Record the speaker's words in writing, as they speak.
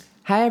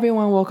Hi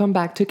everyone, welcome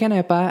back to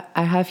Canepa.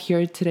 I have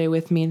here today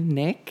with me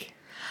Nick.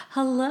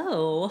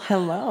 Hello.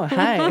 Hello,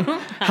 hi.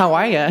 How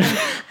are you?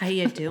 How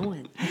you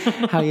doing?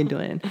 How you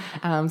doing?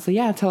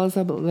 Tell us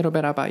a little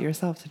bit about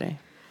yourself today.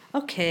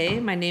 Okay,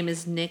 my name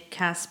is Nick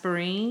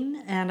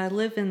Casperine, and I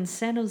live in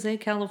San Jose,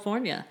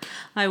 California.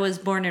 I was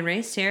born and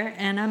raised here,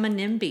 and I'm a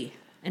NIMBY.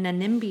 And a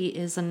NIMBY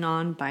is a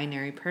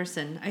non-binary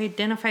person. I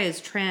identify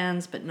as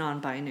trans, but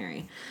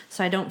non-binary.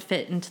 So I don't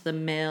fit into the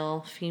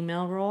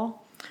male-female role.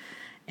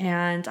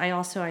 And I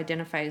also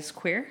identify as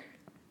queer.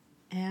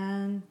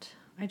 And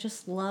I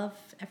just love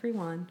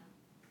everyone.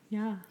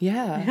 Yeah.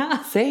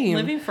 Same.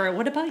 Living for it.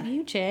 What about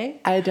you,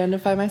 Jay? I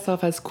identify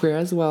myself as queer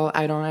as well.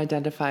 I don't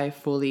identify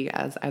fully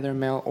as either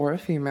male or a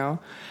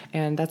female.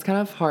 And that's kind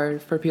of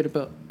hard for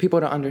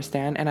people to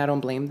understand, and I don't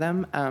blame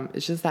them.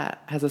 It's just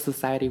that as a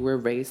society, we're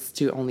raised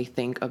to only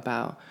think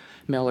about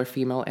male or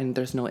female, and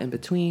there's no in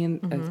between.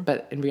 Mm-hmm.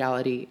 But in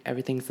reality,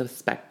 everything's a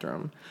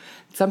spectrum.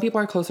 Some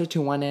people are closer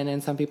to one end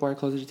and some people are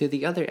closer to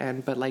the other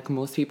end, but like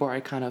most people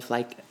are kind of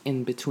like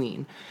in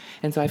between.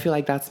 And so I feel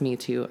like that's me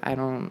too.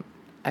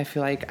 I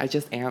feel like I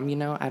just am,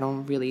 I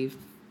don't really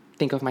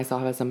think of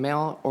myself as a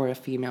male or a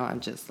female. I'm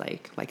just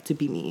like to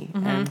be me.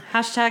 Mm-hmm. And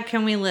Hashtag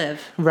can we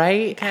live?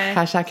 right? Okay.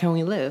 Hashtag can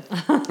we live?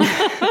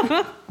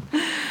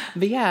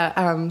 But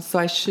yeah, so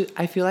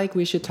I feel like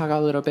we should talk a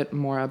little bit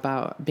more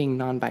about being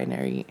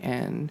non-binary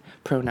and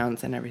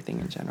pronouns and everything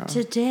in general.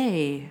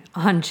 Today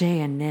on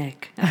Jay and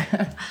Nick.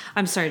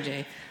 I'm sorry,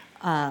 Jay.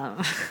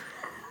 Oh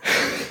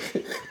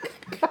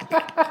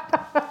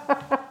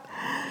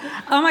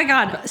my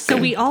God. So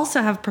we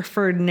also have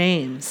preferred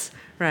names,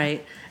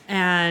 right?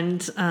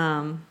 And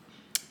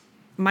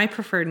my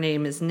preferred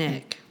name is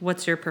Nick.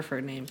 What's your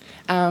preferred name?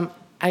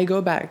 I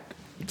go back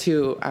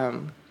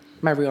to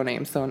my real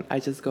name, so I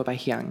just go by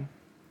Hyung.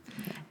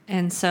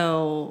 And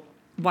so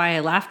why I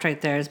laughed right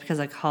there is because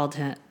I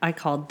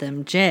called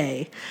them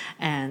Jay,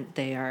 and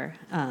they are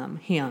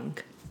Hyung.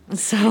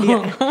 So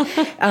Yeah.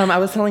 I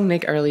was telling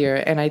Nick earlier,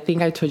 and I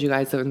think I told you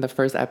guys in the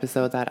first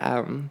episode that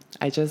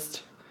I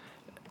just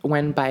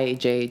went by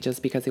Jay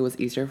just because it was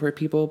easier for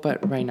people.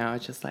 But right now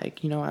it's just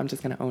like, I'm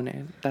just going to own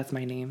it. That's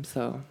my name.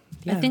 So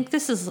yeah. I think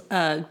this is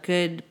a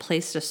good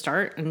place to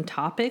start and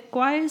topic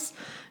wise,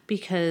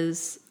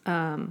 because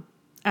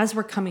as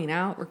we're coming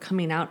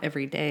out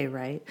every day,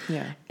 right?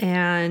 Yeah.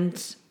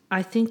 And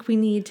I think we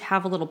need to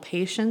have a little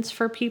patience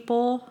for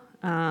people,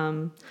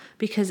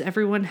 because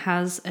everyone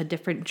has a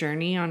different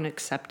journey on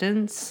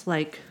acceptance.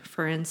 Like,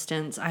 for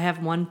instance, I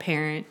have one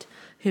parent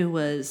who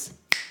was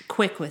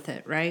quick with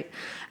it, right?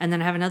 And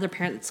then I have another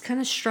parent that's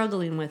kind of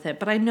struggling with it,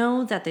 but I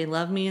know that they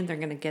love me and they're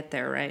going to get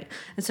there, right?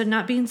 And so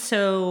not being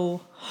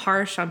so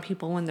harsh on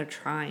people when they're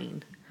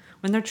trying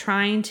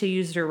to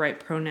use their right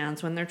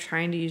pronouns, when they're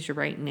trying to use your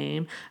right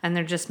name and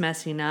they're just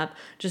messing up,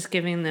 just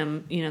giving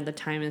them, the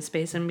time and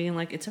space and being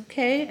like, it's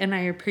okay. And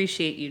I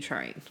appreciate you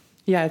trying.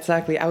 Yeah,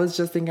 exactly. I was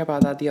just thinking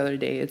about that the other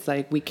day. It's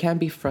like we can't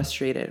be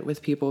frustrated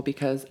with people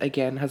because,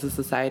 again, as a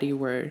society,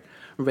 we're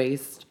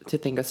raised to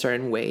think a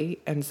certain way.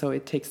 And so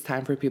it takes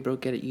time for people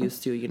to get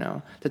used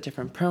to, the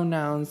different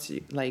pronouns,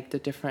 like the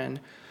different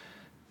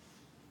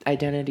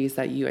identities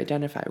that you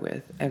identify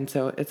with. And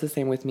so it's the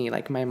same with me.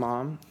 Like my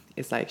mom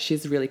is like,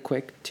 she's really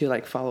quick to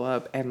like follow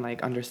up and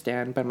like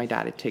understand. But my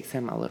dad, it takes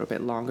him a little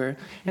bit longer.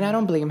 And I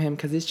don't blame him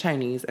because he's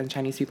Chinese and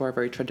Chinese people are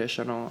very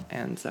traditional.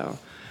 And so,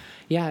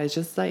 yeah, it's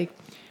just like,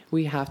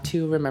 we have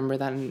to remember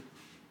that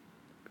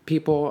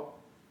people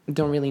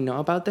don't really know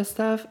about this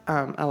stuff.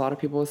 A lot of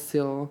people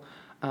still,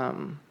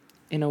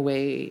 in a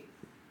way,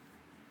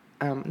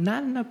 I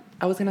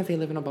was going to say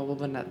live in a bubble,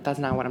 but that's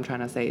not what I'm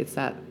trying to say. It's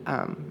that,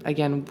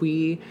 again,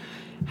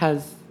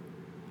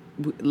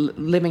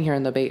 living here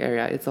in the Bay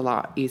Area, it's a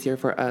lot easier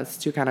for us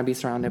to kind of be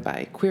surrounded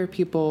by queer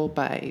people,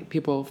 by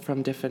people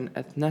from different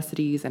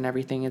ethnicities and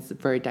everything. It's a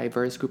very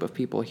diverse group of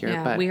people here.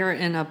 Yeah, but we are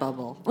in a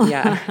bubble.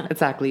 Yeah,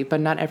 exactly. But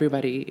not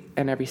everybody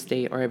in every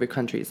state or every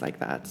country is like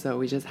that. So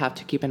we just have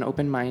to keep an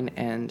open mind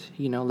and,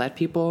 let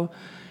people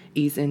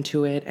ease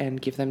into it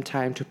and give them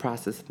time to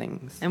process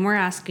things. And we're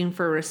asking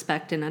for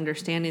respect and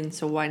understanding,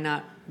 so why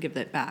not give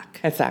it back?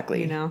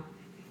 Exactly.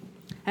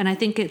 And I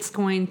think it's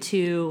going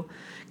to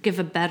give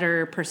a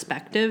better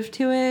perspective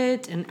to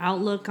it, an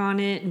outlook on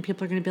it, and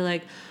people are going to be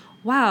like,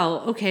 wow,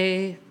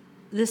 okay,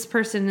 this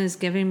person is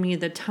giving me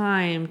the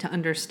time to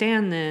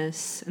understand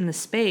this in the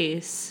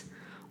space.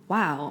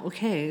 Wow,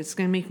 okay, it's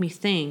going to make me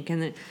think,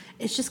 and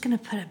it's just going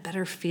to put a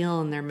better feel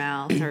in their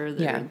mouth or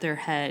their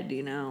head,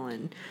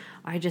 and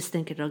I just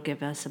think it'll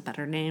give us a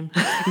better name.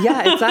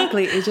 Yeah,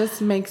 exactly. It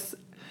just makes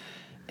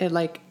it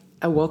like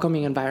a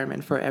welcoming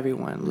environment for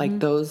everyone, like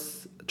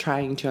those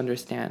trying to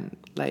understand,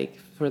 like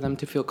for them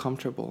to feel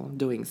comfortable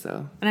doing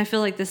so. And I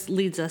feel like this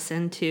leads us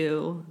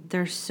into,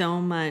 there's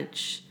so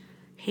much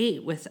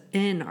hate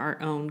within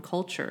our own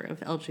culture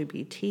of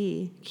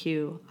LGBTQIA.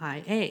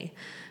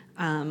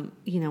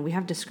 We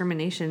have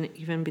discrimination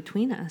even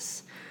between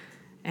us,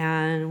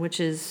 and which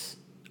is,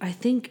 I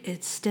think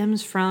it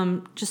stems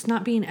from just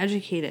not being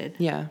educated,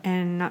 Yeah,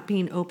 and not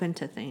being open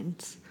to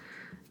things.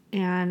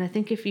 And I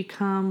think if you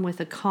come with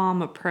a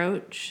calm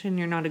approach and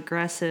you're not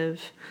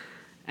aggressive,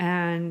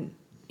 and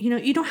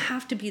you don't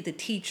have to be the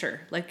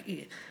teacher.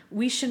 Like,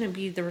 we shouldn't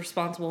be the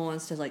responsible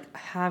ones to like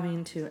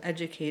having to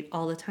educate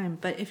all the time.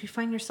 But if you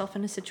find yourself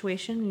in a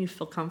situation and you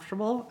feel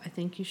comfortable, I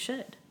think you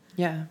should.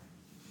 Yeah.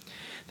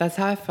 That's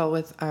how I felt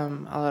with a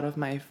lot of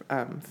my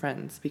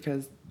friends,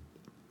 because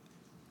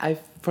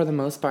for the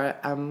most part,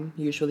 I'm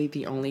usually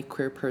the only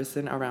queer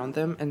person around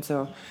them. And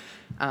so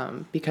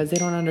because they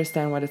don't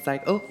understand what it's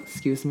like, oh,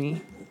 excuse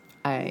me.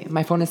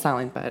 My phone is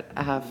silent, but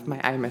I have my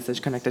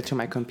iMessage connected to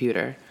my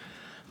computer.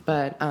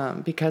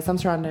 But because I'm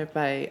surrounded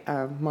by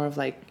more of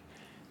like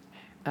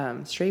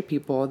straight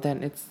people,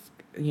 then it's,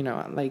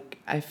 like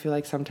I feel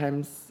like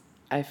sometimes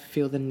I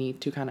feel the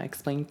need to kind of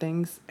explain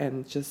things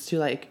and just to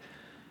like,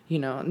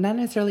 not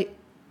necessarily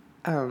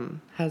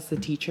as the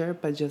teacher,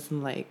 but just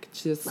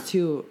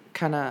to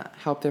kind of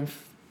help them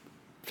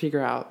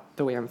figure out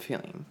the way I'm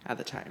feeling at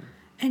the time.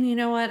 And you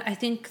know what? I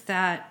think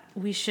that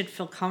we should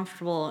feel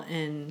comfortable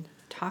in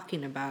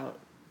talking about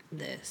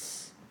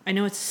this. I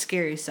know it's a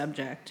scary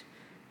subject,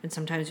 and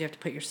sometimes you have to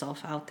put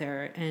yourself out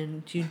there,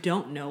 and you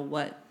don't know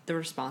what the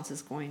response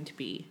is going to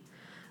be.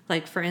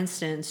 Like, for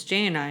instance,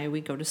 Jay and I, we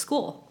go to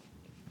school.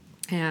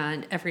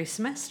 And every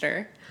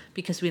semester,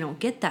 because we don't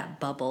get that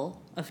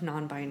bubble of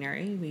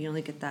non-binary, we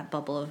only get that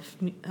bubble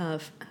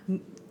of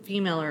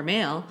female or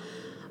male,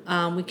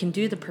 we can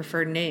do the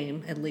preferred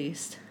name at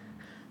least.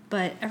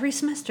 But every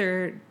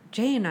semester,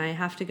 Jay and I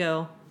have to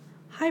go,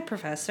 "Hi,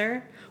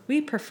 professor, we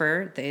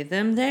prefer they,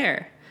 them,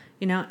 their."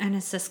 And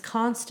it's this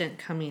constant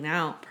coming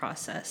out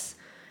process.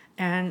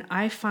 And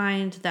I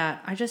find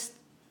that I just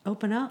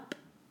open up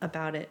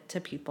about it to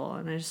people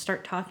and I just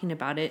start talking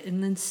about it,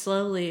 and then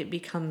slowly it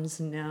becomes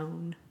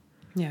known.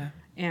 Yeah.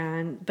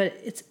 But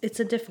it's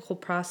a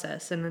difficult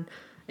process, and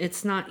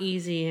it's not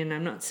easy, and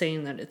I'm not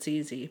saying that it's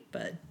easy,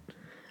 but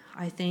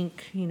I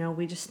think,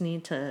 we just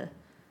need to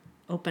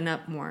open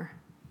up more.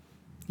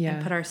 Yeah.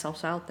 And put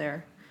ourselves out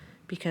there,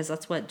 because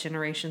that's what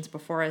generations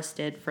before us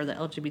did for the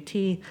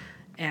LGBT,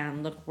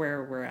 and look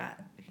where we're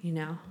at,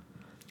 Yeah,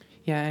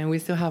 and we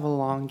still have a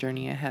long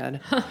journey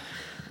ahead.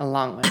 A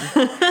long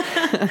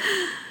one.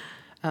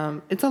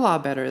 It's a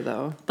lot better,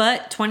 though.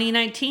 But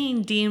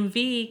 2019,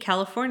 DMV,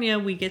 California,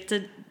 we get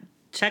to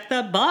check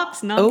that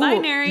box,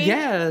 non-binary. Oh,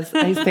 yes,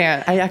 I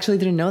stand. I actually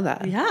didn't know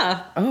that.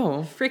 Yeah.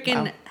 Oh.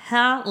 Freaking wow.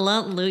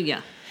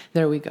 hallelujah.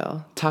 There we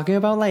go. Talking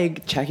about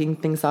like checking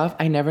things off,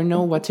 I never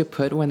know what to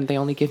put when they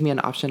only give me an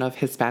option of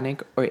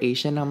Hispanic or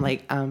Asian. I'm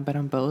like, but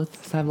I'm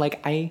both. So I'm like,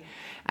 I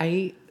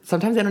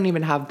sometimes I don't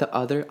even have the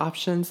other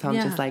options. So I'm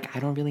just like, I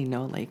don't really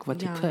know like what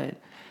to put.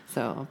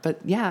 So, but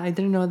yeah, I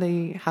didn't know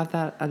they have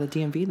that at the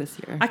DMV this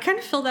year. I kind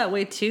of feel that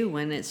way too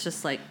when it's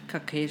just like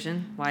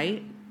Caucasian,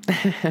 white,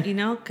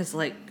 because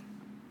like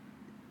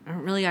I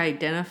don't really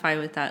identify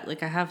with that.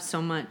 Like, I have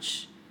so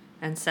much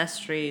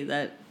ancestry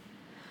that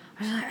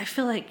I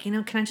feel like,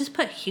 can I just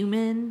put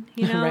human,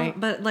 Right.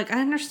 But like,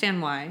 I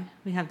understand why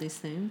we have these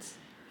things.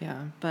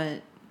 Yeah.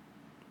 But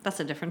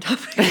that's a different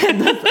topic.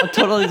 That's a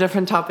totally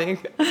different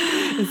topic.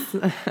 It's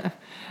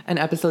an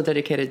episode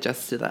dedicated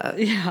just to that.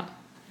 Yeah.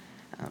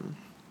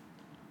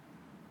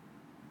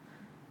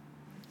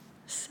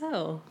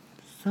 So,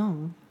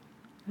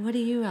 what do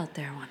you out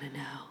there want to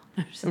know?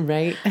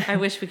 Right? I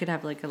wish we could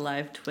have like a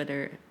live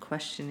Twitter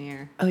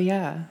questionnaire. Oh,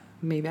 yeah.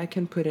 Maybe I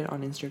can put it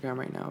on Instagram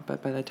right now,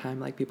 but by the time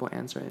like people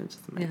answer it, it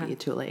just might be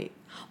too late.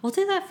 We'll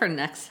do that for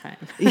next time.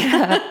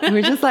 Yeah.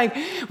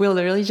 We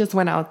literally just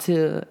went out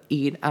to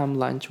eat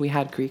lunch. We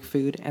had Greek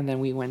food, and then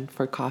we went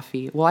for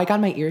coffee. Well, I got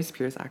my ears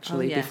pierced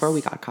actually before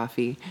we got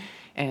coffee.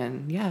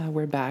 And yeah,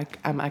 we're back.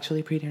 I'm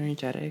actually pretty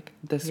energetic.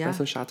 The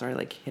espresso shots are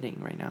like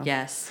hitting right now.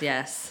 Yes.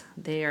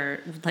 They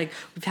are like,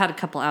 we've had a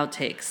couple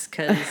outtakes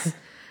because,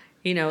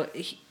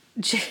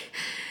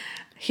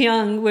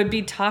 Hyung would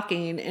be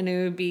talking and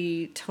it would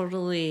be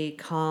totally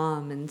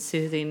calm and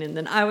soothing. And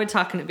then I would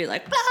talk and it'd be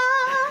like,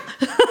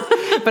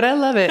 ah! But I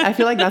love it. I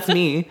feel like that's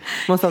me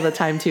most of the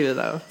time too,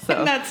 though.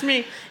 So that's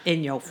me.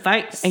 In your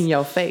face. In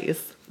your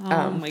face.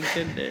 Oh my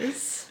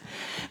goodness.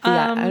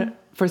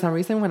 For some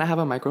reason, when I have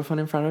a microphone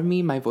in front of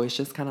me, my voice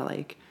just kind of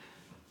like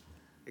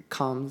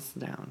calms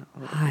down.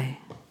 Hi.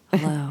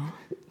 Hello.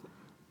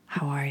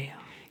 How are you?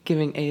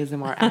 Giving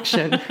ASMR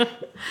action.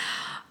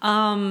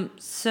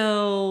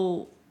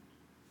 So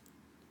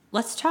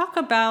let's talk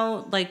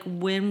about like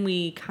when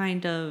we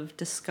kind of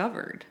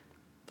discovered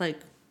like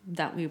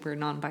that we were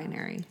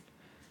non-binary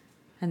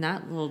and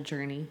that little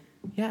journey.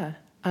 Yeah.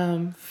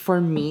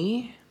 For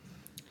me,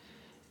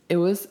 it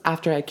was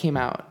after I came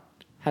out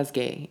as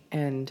gay,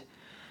 and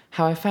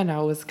how I found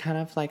out was kind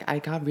of like I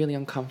got really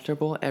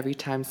uncomfortable every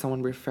time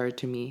someone referred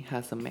to me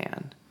as a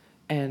man.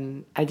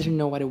 And I didn't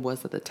know what it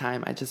was at the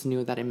time. I just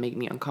knew that it made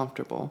me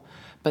uncomfortable.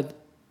 But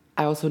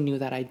I also knew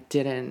that I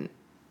didn't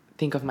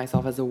think of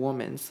myself as a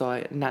woman. So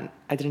I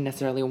didn't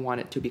necessarily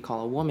want it to be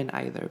called a woman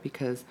either,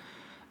 because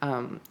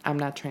I'm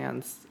not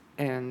trans,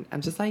 and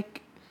I'm just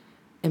like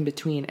in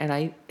between.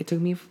 And it took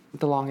me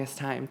the longest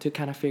time to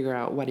kind of figure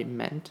out what it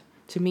meant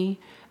to me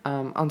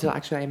until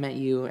actually I met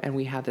you and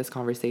we had this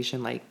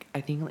conversation. Like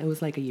I think it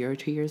was like a year or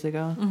 2 years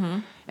ago,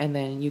 and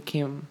then you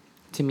came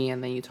to me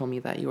and then you told me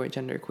that you were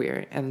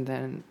genderqueer, and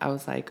then I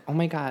was like, oh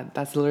my god,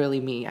 that's literally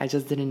me. I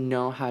just didn't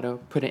know how to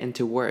put it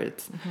into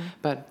words.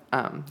 But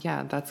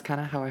yeah, that's kind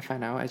of how I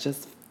found out. I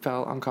just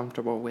felt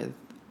uncomfortable with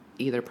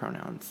either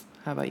pronouns.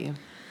 How about you?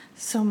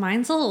 So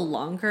mine's a little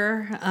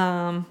longer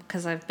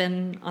because I've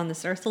been on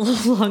this earth a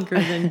little longer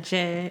than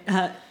Jay.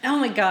 Oh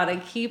my god, I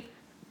keep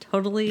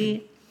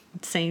totally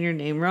saying your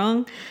name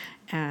wrong,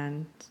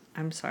 and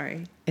I'm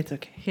sorry. It's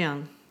okay.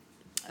 Hyung.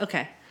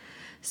 Okay.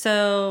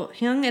 So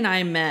Hyung and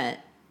I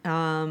met,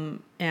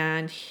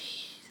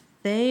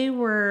 they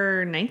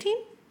were 19?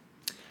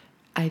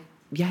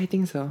 Yeah, I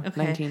think so.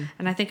 Okay. 19.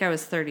 And I think I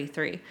was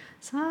 33.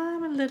 So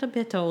I'm a little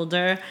bit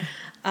older.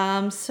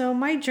 So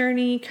my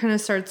journey kind of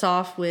starts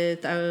off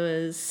with I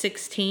was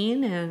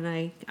 16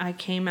 and I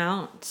came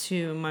out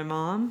to my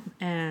mom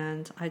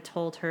and I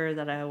told her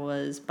that I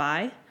was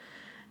bi,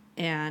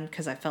 and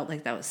because I felt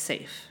like that was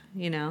safe,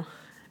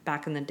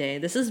 back in the day.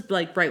 This is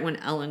like right when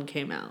Ellen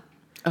came out.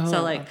 Oh.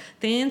 So like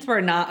things were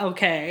not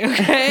okay.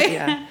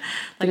 Yeah.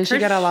 Like Did she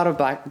get a lot of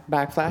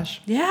backlash?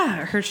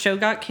 Yeah, her show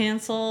got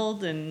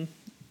canceled and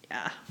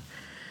yeah.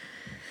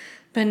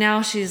 But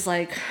now she's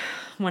like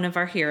one of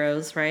our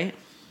heroes, right?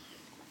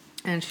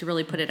 And she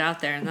really put it out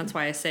there, and that's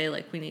why I say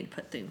like we need to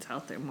put things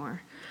out there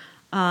more.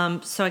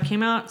 So I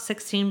came out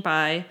 16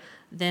 bi.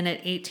 Then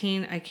at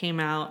 18 I came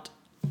out.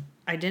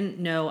 I didn't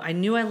know. I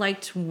knew I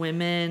liked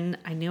women.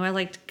 I knew I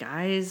liked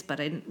guys, but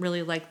I didn't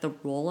really like the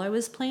role I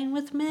was playing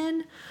with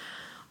men.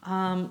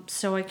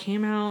 So I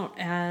came out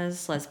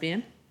as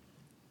lesbian.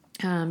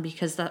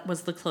 Because that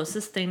was the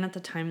closest thing at the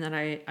time that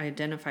I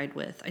identified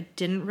with. I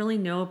didn't really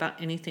know about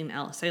anything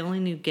else. I only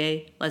knew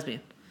gay,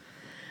 lesbian.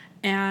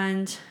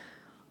 And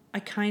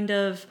I kind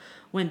of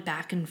went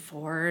back and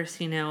forth,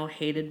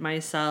 hated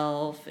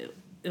myself.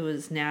 It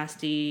was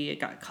nasty. I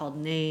got called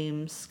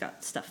names,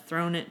 got stuff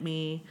thrown at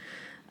me.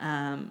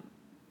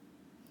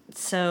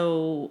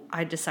 So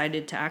I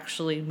decided to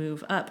actually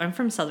move up. I'm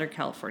from Southern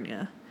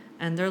California,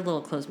 and they're a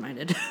little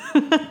closed-minded.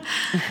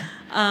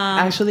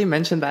 I actually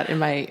mentioned that in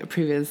my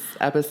previous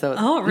episode.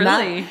 Oh,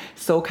 really? Not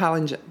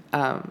SoCal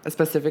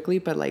specifically,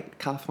 but like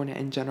California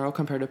in general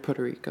compared to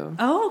Puerto Rico.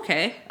 Oh,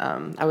 okay.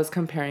 I was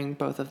comparing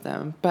both of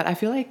them, but I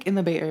feel like in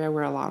the Bay Area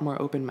we're a lot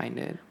more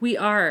open-minded. We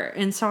are,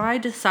 and so I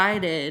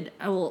decided.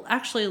 Well,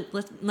 actually,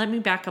 let me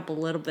back up a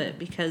little bit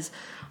because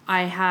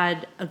I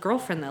had a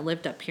girlfriend that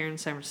lived up here in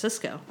San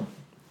Francisco.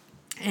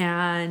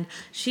 And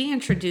she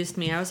introduced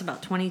me, I was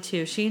about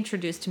 22, she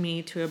introduced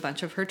me to a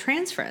bunch of her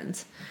trans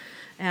friends,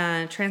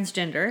 and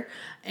transgender.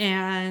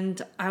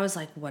 And I was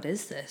like, what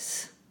is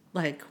this?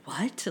 Like,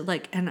 what?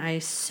 Like, and I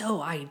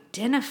so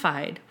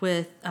identified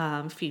with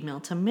female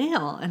to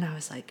male. And I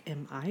was like,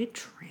 am I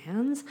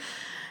trans?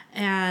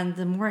 And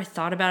the more I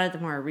thought about it, the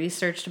more I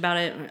researched about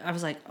it, I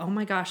was like, oh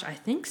my gosh, I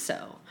think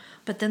so.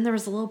 But then there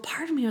was a little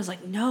part of me, I was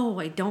like, no,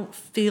 I don't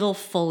feel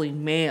fully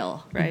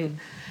male, right?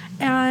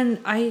 Mm-hmm. And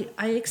I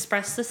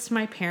expressed this to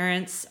my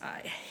parents. I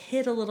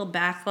hit a little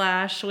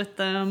backlash with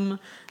them.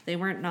 They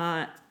weren't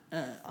not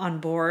on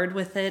board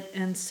with it.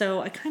 And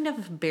so I kind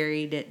of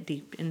buried it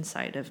deep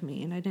inside of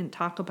me, and I didn't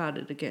talk about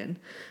it again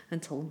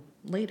until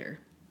later.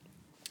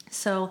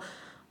 So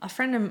a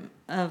friend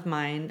of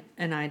mine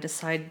and I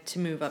decided to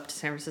move up to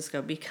San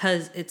Francisco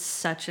because it's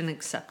such an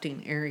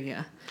accepting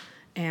area.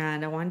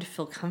 And I wanted to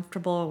feel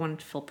comfortable. I wanted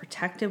to feel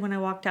protected when I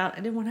walked out. I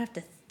didn't want to have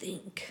to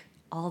think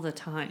all the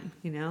time,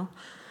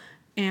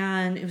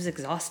 And it was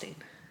exhausting.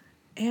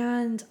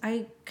 And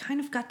I kind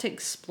of got to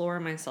explore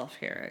myself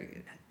here.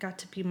 I got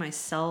to be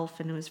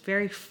myself, and it was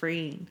very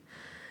freeing.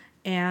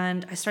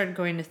 And I started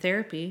going to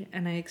therapy,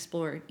 and I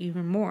explored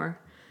even more.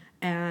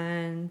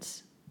 And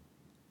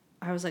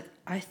I was like,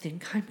 I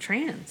think I'm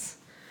trans.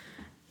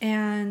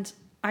 And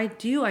I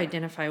do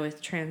identify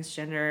with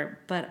transgender,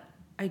 but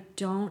I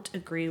don't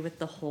agree with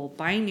the whole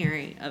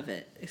binary of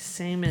it,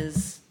 same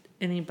as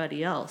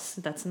anybody else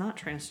that's not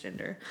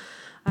transgender.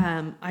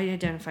 I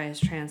identify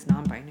as trans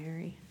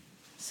non-binary,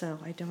 so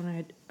I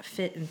don't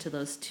fit into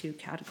those two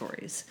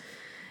categories.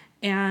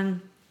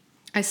 And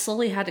I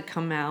slowly had to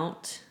come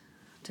out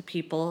to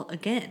people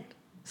again.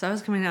 So I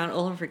was coming out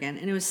all over again,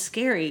 and it was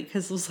scary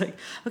because it was like,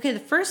 okay, the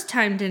first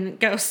time didn't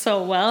go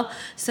so well,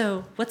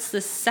 so what's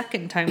the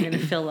second time going to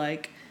feel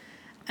like?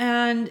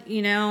 And,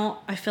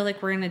 I feel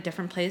like we're in a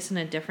different place in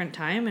a different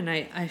time. And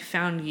I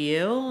found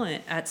you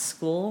at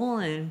school,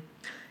 and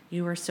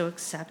you were so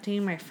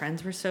accepting. My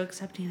friends were so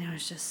accepting.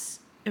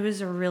 It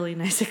was a really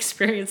nice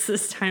experience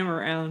this time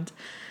around.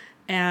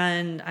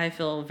 And I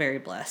feel very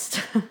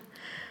blessed.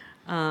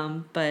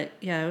 But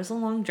yeah, it was a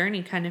long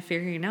journey kind of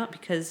figuring out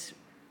because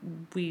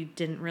we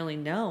didn't really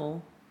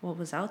know what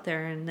was out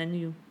there. And then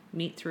you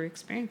meet through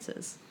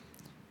experiences.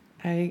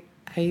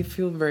 I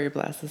feel very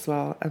blessed as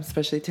well,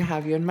 especially to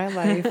have you in my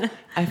life.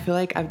 I feel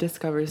like I've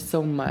discovered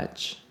so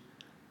much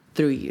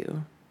through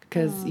you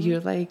because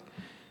I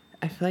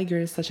feel like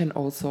you're such an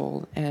old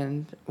soul.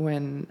 And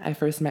when I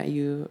first met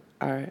you,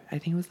 I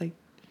think it was like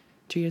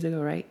 2 years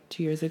ago, right?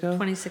 2 years ago.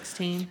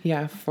 2016.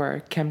 Yeah,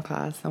 for chem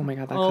class. Oh my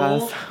god, that Oh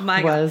class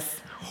my God. was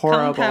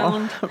horrible.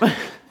 Compound.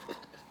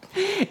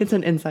 It's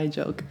an inside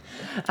joke.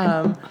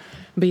 But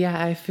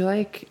yeah, I feel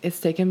like it's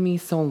taken me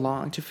so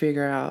long to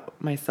figure out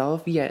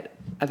myself, yet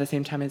at the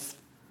same time,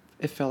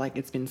 it felt like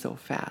it's been so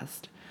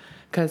fast.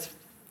 Because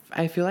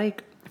I feel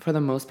like for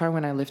the most part,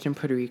 when I lived in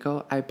Puerto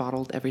Rico, I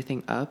bottled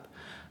everything up.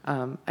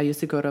 I used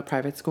to go to a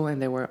private school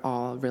and they were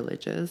all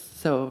religious.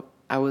 So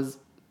I was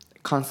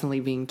constantly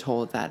being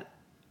told that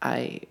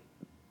I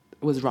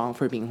was wrong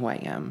for being who I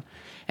am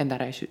and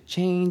that I should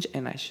change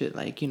and I should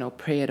like,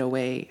 pray it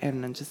away.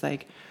 And I'm just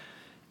like,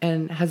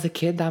 and as a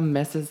kid, that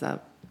messes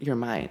up your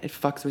mind. It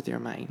fucks with your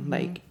mind. Mm-hmm.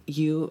 Like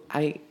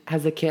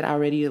as a kid, I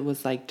already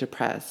was like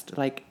depressed.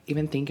 Like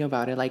even thinking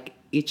about it, like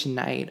each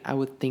night I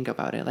would think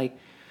about it. Like,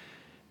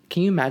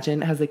 can you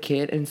imagine as a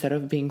kid, instead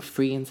of being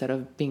free, instead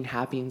of being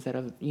happy, instead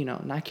of,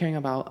 not caring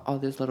about all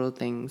these little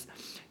things,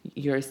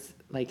 you're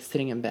like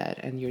sitting in bed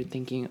and you're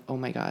thinking, oh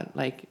my God,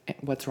 like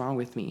what's wrong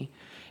with me?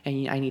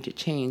 And I need to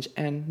change.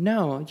 And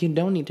no, you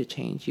don't need to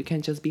change. You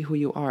can just be who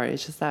you are.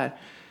 It's just that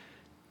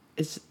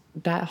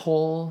that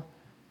whole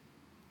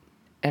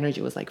energy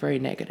was like very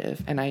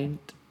negative. And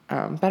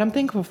but I'm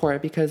thankful for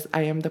it because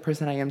I am the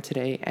person I am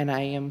today and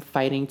I am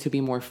fighting to be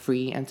more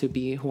free and to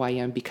be who I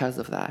am because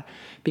of that.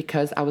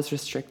 Because I was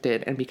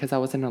restricted and because I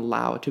wasn't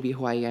allowed to be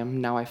who I am,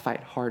 now I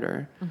fight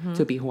harder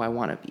to be who I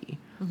want to be.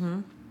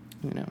 Mm-hmm.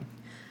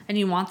 And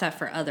you want that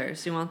for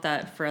others. You want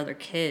that for other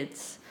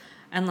kids.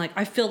 And like,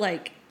 I feel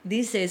like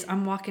these days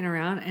I'm walking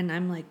around and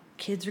I'm like,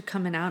 kids are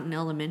coming out in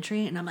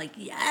elementary and I'm like,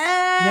 yes!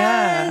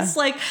 Yeah.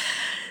 Like,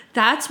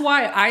 that's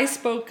why I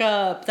spoke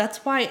up.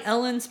 That's why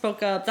Ellen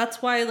spoke up.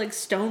 That's why like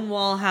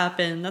Stonewall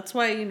happened. That's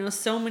why,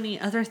 so many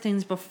other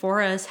things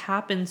before us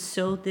happened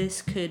so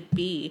this could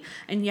be.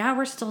 And yeah,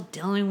 we're still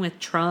dealing with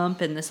Trump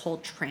and this whole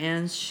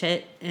trans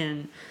shit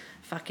and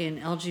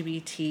fucking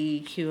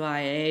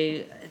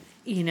LGBTQIA,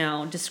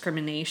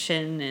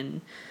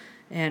 discrimination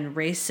and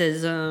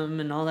racism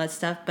and all that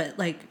stuff. But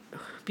like,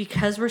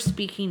 because we're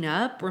speaking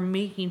up, we're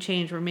making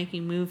change, we're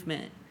making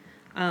movement.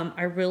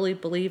 I really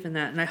believe in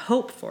that and I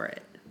hope for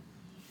it.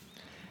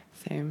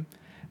 Same.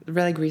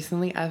 Like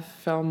recently I've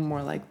felt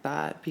more like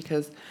that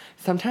because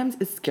sometimes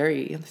it's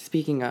scary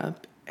speaking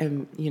up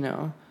and,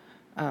 yeah,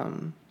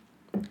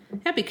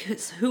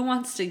 because who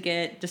wants to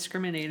get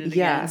discriminated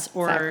against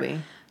or exactly.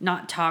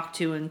 not talked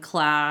to in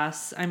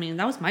class? I mean,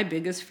 that was my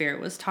biggest fear,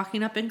 was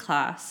talking up in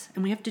class.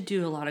 And we have to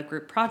do a lot of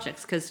group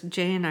projects because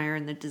Jay and I are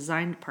in the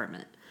design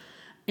department.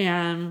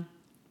 And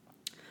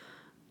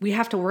we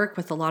have to work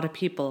with a lot of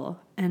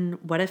people. And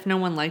what if no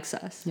one likes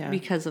us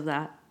because of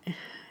that?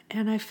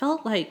 And I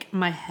felt like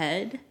my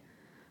head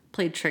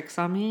played tricks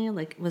on me,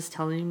 like was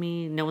telling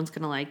me no one's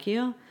going to like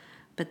you.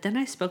 But then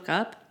I spoke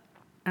up.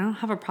 I don't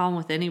have a problem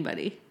with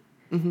anybody,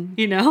 And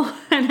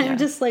I'm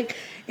just like,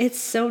 it's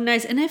so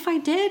nice. And if I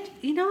did,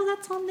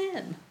 that's on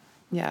them.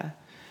 Yeah.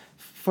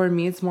 For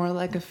me, it's more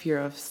like a fear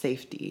of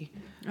safety.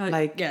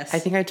 Yes. I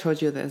think I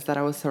told you this, that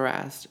I was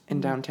harassed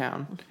in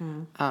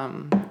downtown.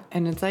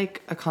 And it's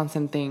like a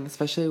constant thing,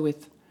 especially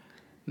with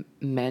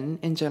men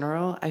in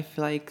general. I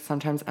feel like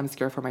sometimes I'm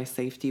scared for my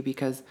safety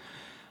because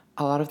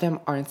a lot of them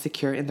aren't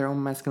secure in their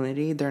own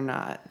masculinity. They're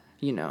not,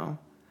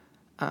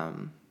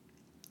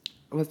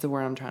 what's the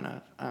word I'm trying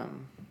to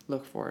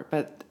look for?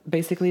 But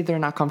basically they're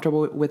not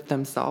comfortable with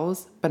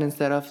themselves, but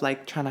instead of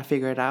like trying to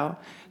figure it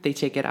out, they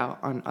take it out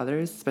on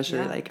others,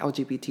 especially like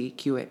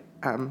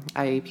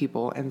LGBTQIA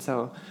people. And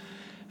so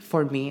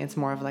for me, it's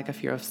more of like a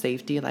fear of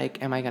safety.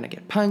 Like, am I going to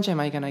get punched?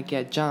 Am I going to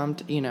get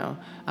jumped?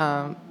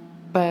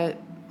 But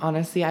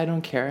honestly, I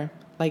don't care.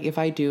 Like, if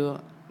I do,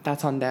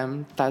 that's on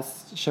them. That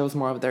shows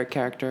more of their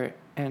character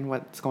and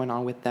what's going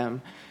on with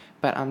them.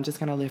 But I'm just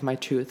going to live my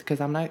truth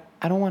because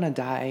I don't want to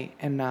die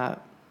and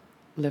not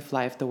live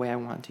life the way I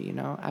want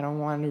to, I don't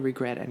want to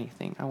regret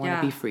anything. I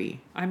want to be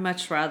free. I'd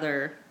much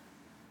rather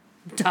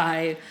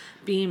die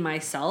being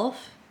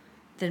myself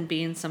than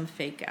being some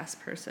fake ass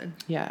person.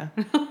 Yeah.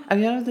 At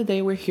the end of the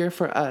day, we're here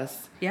for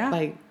us. Yeah.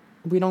 Like,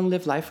 we don't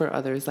live life for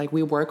others. Like,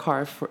 we work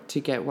hard to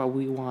get what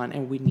we want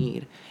and we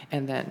need.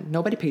 And then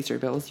nobody pays your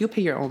bills. You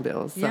pay your own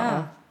bills. So,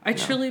 yeah. I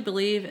truly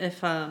believe if,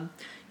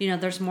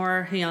 there's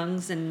more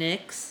Youngs and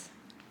Nicks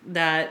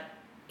that,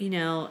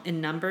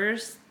 in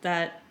numbers,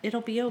 that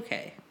it'll be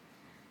okay.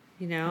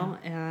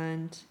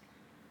 And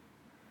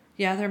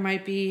yeah, there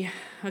might be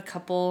a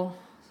couple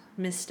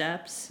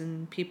missteps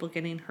and people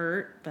getting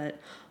hurt,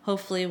 but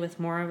hopefully with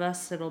more of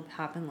us, it'll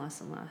happen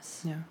less and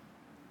less. Yeah,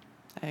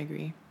 I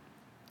agree.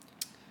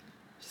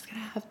 Just gotta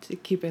have to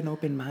keep an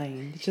open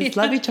mind. Just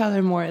love each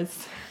other more.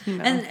 It's,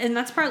 and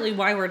that's partly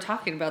why we're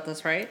talking about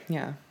this, right?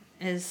 Yeah.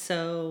 Is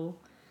so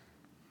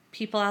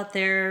people out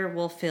there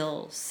will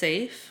feel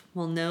safe,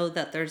 will know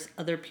that there's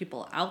other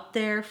people out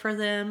there for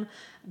them,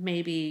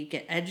 maybe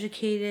get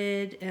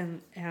educated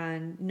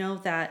and know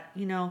that,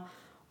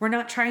 we're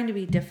not trying to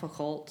be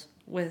difficult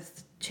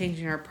with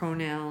changing our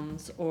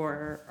pronouns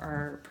or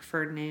our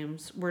preferred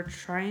names. We're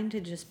trying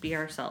to just be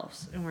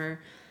ourselves, and we're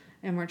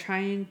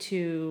trying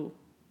to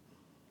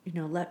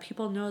let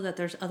people know that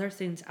there's other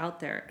things out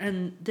there.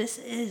 And this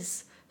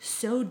is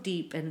so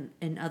deep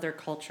in other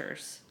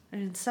cultures.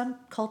 And some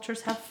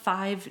cultures have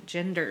 5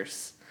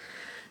 genders.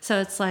 So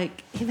it's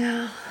like,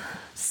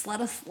 just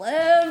let us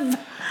live.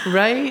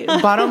 Right?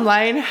 Bottom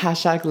line,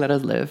 hashtag let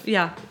us live.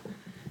 Yeah.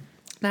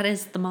 That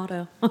is the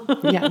motto.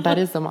 Yeah, that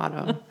is the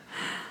motto.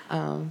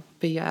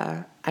 But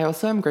yeah, I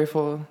also am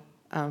grateful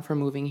for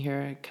moving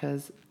here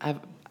because I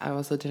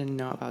also didn't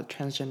know about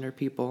transgender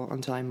people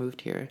until I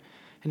moved here.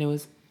 And it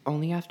was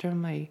only after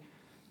my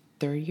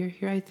 3rd year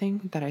here, I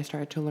think, that I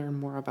started to learn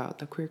more about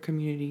the queer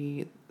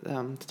community,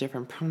 the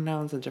different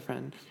pronouns, the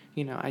different,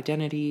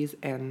 identities,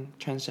 and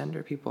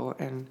transgender people.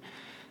 And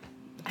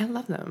I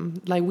love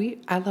them.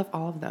 I love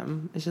all of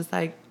them. It's just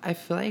like, I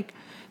feel like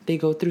they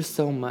go through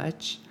so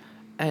much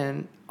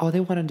and all they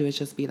want to do is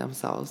just be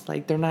themselves.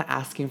 Like, they're not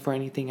asking for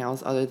anything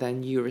else other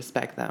than you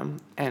respect them.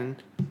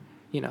 And,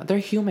 they're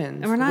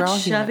humans. And we're not all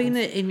shoving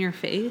humans. it in your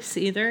face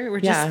either. We're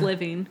just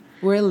living.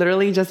 We're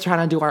literally just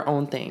trying to do our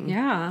own thing.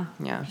 Yeah.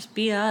 Yeah. Just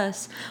be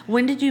us.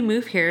 When did you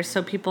move here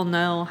so people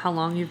know how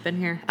long you've been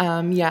here?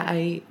 Yeah,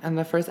 in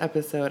the first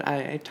episode,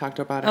 I talked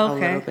about it a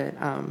little bit.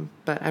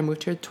 But I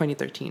moved here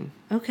 2013.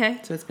 Okay.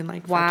 So it's been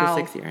like 5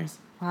 to 6 years.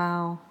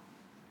 Wow.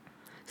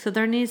 So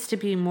there needs to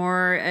be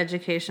more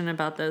education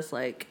about this,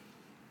 like,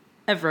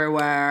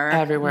 everywhere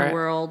in the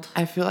world.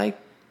 I feel like,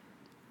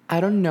 I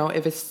don't know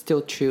if it's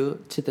still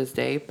true to this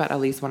day, but at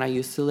least when I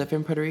used to live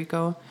in Puerto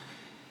Rico,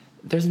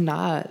 there's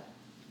not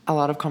a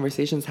lot of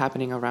conversations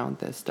happening around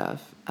this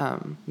stuff.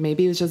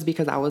 Maybe it's just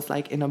because I was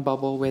like in a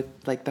bubble with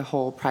like the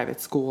whole private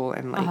school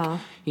and like,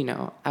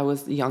 I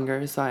was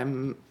younger, so I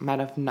might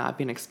have not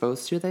been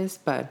exposed to this,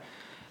 but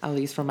at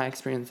least from my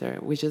experience there,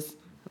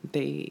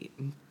 they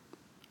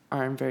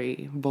aren't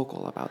very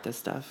vocal about this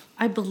stuff.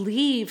 I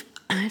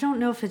don't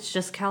know if it's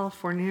just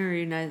California or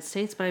United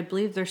States, but I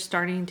believe they're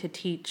starting to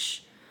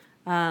teach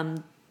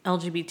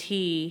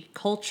LGBT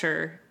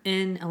culture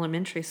in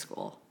elementary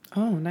school.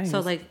 Oh, nice.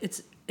 So like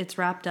it's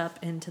wrapped up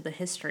into the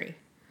history,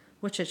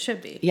 which it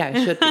should be. Yeah,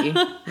 it should be.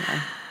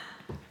 Yeah.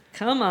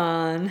 Come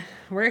on,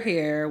 we're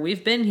here.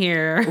 We've been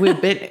here.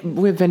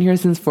 We've been here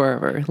since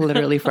forever,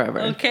 literally forever.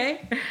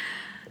 Okay.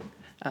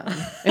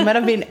 It might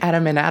have been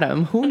Adam and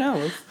Adam. Who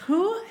knows?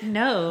 Who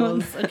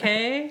knows?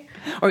 Okay.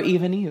 Or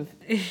even Eve.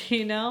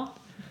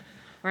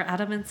 Or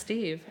Adam and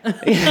Steve.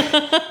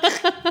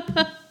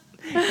 Yeah.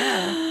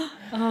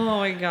 Oh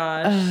my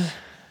gosh.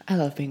 I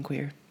love being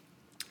queer.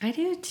 I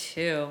do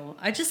too.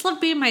 I just love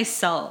being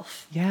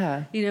myself.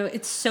 Yeah.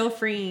 It's so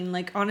freeing.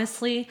 Like,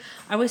 honestly,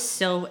 I was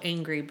so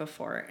angry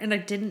before and I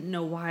didn't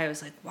know why. I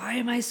was like, why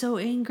am I so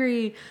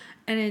angry?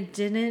 And it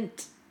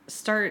didn't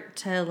start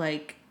to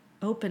like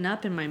open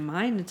up in my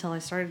mind until I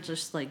started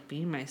just like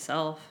being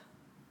myself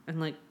and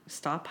like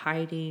stop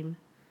hiding,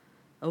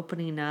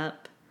 opening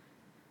up.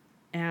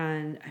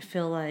 And I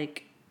feel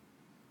like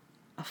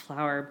a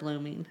flower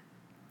blooming.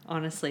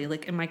 Honestly,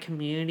 like in my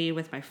community,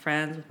 with my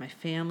friends, with my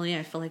family,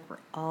 I feel like we're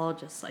all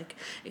just like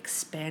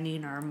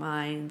expanding our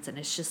minds and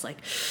it's just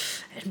like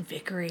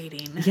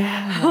invigorating.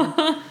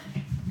 Yeah.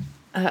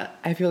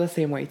 I feel the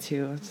same way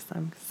too.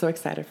 I'm so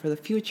excited for the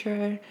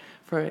future.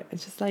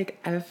 It's just like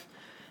I've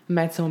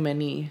met so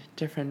many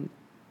different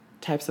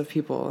types of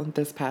people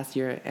this past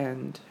year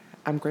and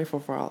I'm grateful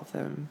for all of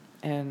them.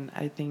 And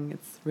I think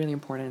it's really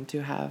important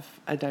to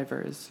have a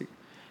diverse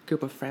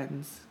group of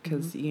friends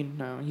because,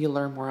 you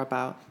learn more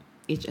about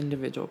each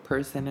individual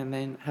person, and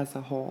then as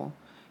a whole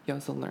you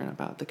also learn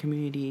about the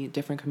community,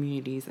 different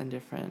communities and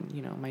different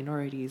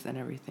minorities and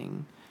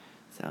everything.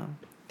 So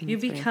I think you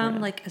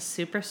become like a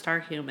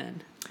superstar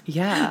human.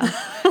 Yeah.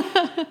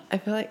 I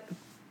feel like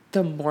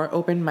the more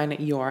open-minded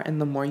you are and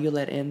the more you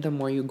let in, the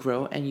more you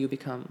grow and you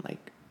become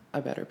like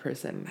a better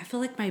person. I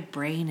feel like my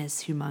brain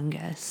is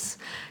humongous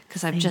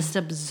because I've just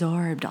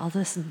absorbed all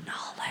this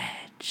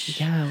knowledge.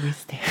 Yeah, we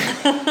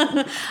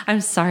stand.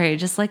 I'm sorry.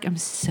 I'm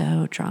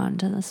so drawn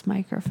to this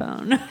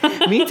microphone.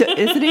 Me too.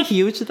 Isn't it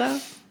huge though?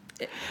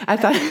 I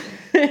thought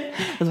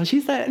that's what she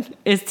said.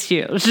 It's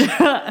huge.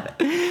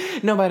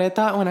 No, but I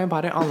thought when I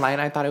bought it online,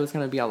 I thought it was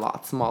going to be a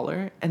lot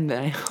smaller. And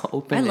then I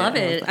opened it. I love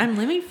it. I'm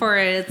living for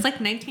it. It's like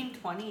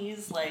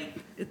 1920s. Like,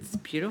 it's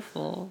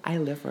beautiful. I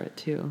live for it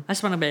too. I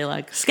just want to be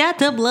like,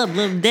 scatta blah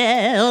blah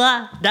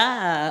da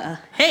da.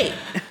 Hey.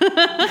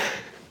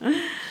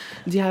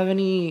 Do you have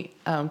any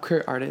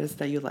queer artists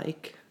that you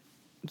like?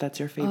 That's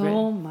your favorite?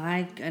 Oh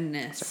my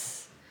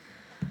goodness.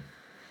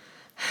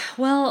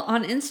 Well,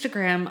 on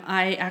Instagram,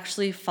 I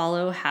actually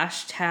follow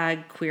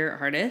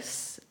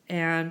 #queerartists,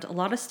 and a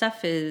lot of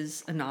stuff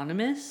is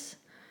anonymous.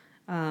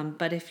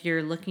 But if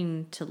you're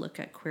looking to look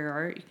at queer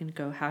art, you can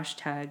go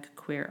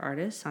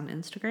 #queerartists on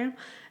Instagram,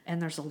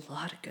 and there's a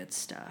lot of good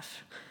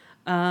stuff.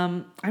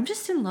 I'm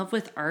just in love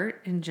with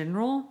art in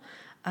general.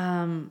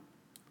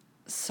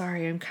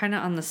 Sorry, I'm kind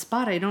of on the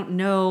spot. I don't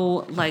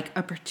know like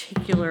a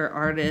particular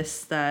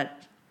artist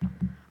that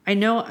I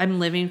know. I'm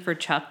living for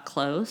Chuck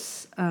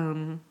Close.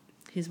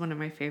 He's one of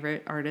my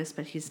favorite artists,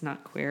 but he's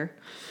not queer.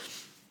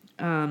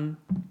 Or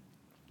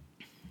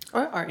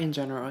art in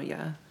general,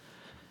 yeah.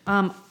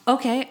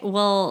 Okay,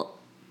 well,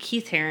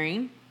 Keith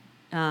Haring,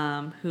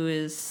 who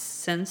is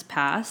since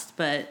passed,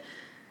 but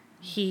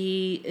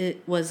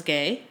was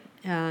gay.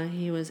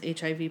 He was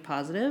HIV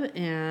positive,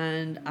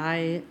 and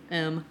I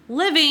am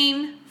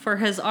living for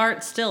his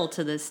art still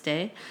to this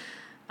day.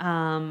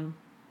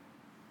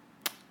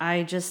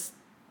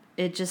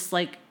 It just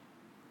like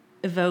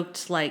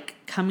evoked like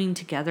coming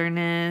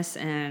togetherness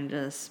and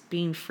just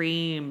being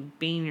free and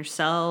being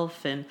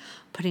yourself and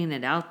putting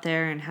it out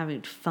there and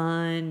having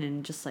fun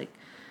and just like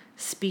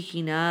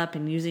speaking up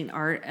and using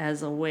art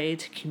as a way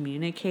to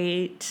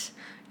communicate,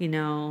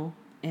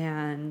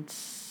 and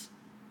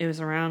it was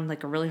around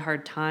like a really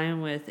hard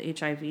time with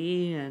HIV,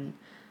 and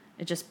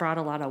it just brought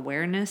a lot of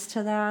awareness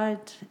to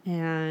that.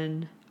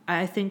 And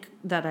I think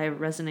that I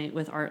resonate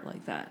with art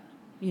like that,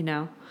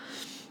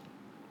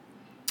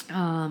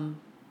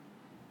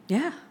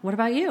 Yeah. What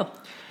about you?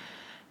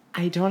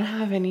 I don't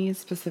have any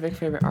specific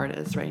favorite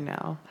artists right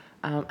now.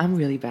 I'm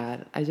really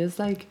bad. I just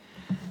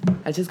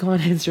go on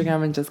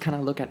Instagram and just kind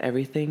of look at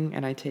everything,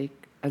 and I take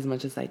as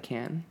much as I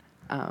can.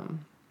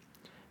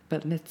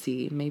 But let's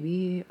see,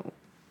 maybe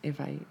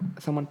if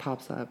someone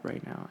pops up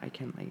right now, I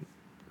can like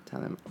tell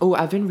them. Oh,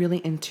 I've been really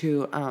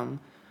into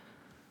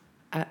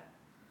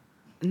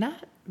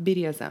not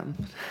BDSM.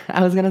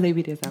 I was gonna say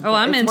BDSM. Oh,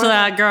 I'm into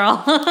that,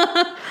 girl.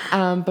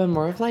 But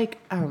more of like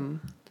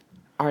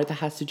art that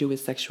has to do with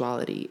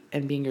sexuality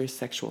and being your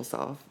sexual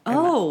self.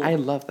 And I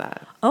love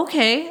that.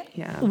 Okay.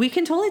 Yeah. We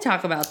can totally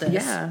talk about this.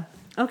 Yeah.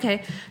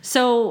 Okay.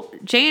 So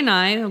Jay and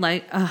I are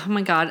like, oh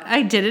my God,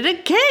 I did it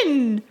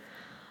again.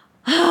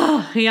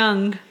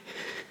 Young.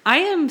 I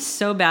am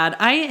so bad.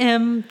 I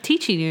am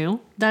teaching you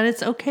that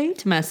it's okay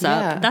to mess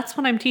up. That's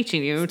what I'm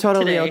teaching you. It's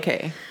totally today.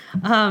 Okay.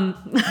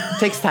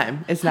 Takes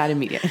time. It's not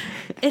immediate.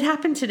 It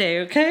happened today,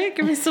 okay?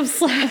 Give me some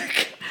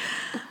slack.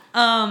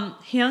 Hyung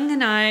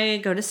and I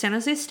go to San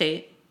Jose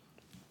State.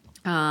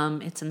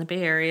 It's in the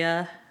Bay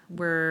Area.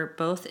 We're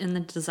both in the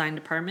design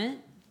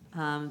department.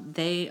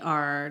 They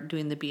are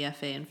doing the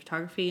BFA in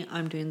photography.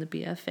 I'm doing the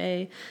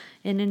BFA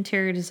in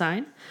interior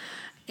design.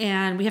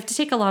 And we have to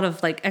take a lot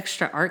of like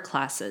extra art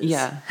classes.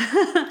 Yeah,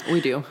 we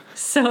do.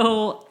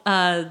 So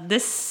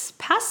this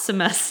past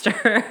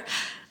semester,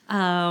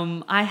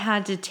 I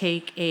had to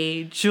take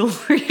a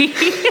jewelry.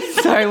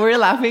 Sorry, we're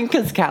laughing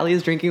because Callie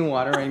is drinking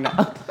water right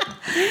now.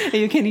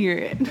 You can hear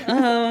it.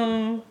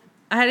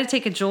 I had to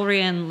take a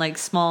jewelry and like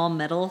small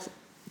metal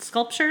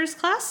sculptures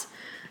class.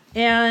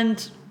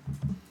 And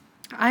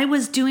I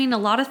was doing a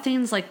lot of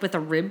things like with a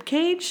rib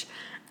cage.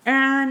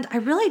 And I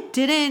really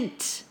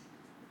didn't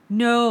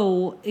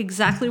know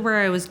exactly where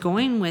I was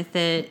going with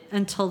it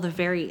until the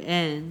very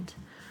end.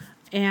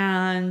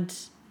 And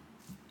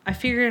I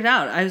figured it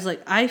out. I was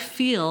like, I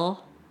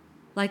feel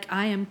like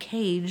I am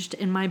caged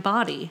in my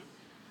body.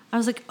 I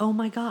was like, oh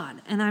my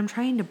God. And I'm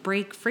trying to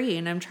break free,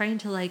 and I'm trying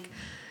to like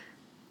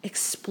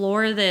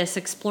explore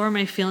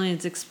my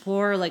feelings,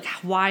 explore like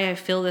why I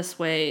feel this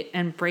way,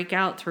 and break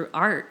out through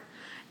art.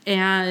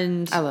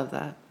 And I love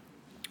that.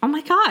 Oh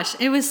my gosh,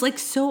 it was like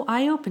so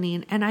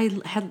eye-opening. And I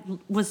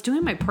was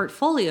doing my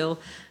portfolio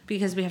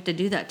because we have to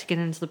do that to get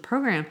into the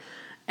program.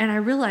 And I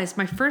realized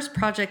my first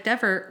project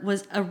ever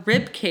was a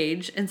rib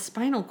cage and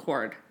spinal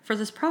cord for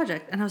this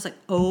project. And I was like,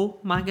 oh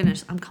my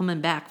goodness, I'm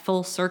coming back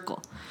full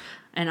circle.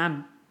 And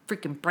I'm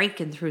freaking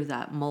breaking through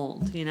that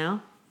mold,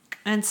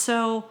 And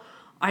so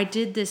I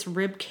did this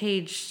rib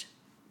cage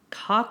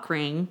cock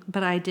ring,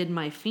 but I did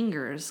my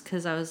fingers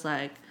because I was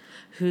like,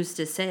 who's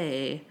to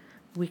say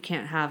we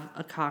can't have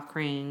a cock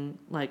ring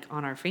like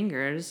on our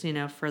fingers,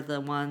 for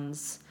the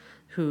ones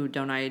who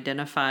don't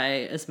identify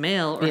as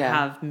male or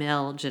have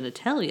male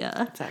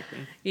genitalia.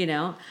 Exactly.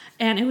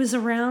 And it was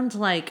around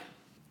like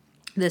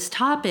this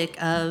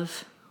topic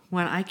of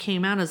when I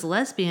came out as a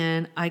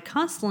lesbian, I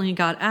constantly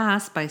got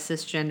asked by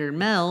cisgendered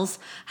males,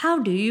 how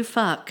do you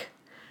fuck?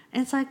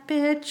 And it's like,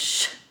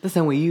 bitch. The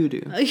same way you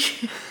do.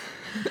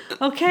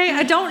 Okay,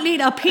 I don't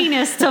need a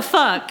penis to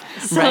fuck.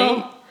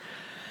 Right?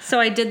 So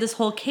I did this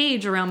whole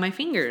cage around my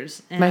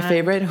fingers. And my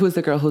favorite, who's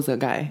the girl, who's the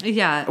guy?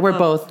 Yeah. We're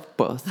both.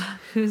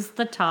 Who's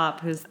the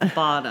top, who's the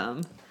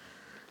bottom?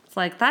 It's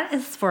like, that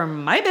is for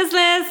my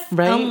business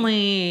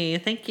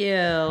only. Thank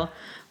you.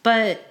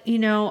 But,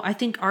 I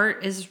think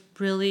art is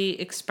really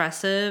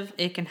expressive.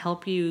 It can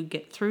help you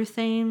get through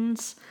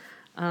things.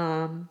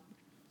 And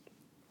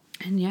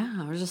yeah,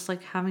 I was just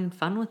like having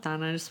fun with that.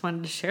 And I just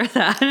wanted to share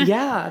that.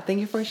 Yeah. Thank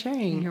you for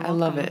sharing. You're I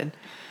love it.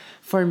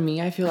 For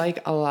me, I feel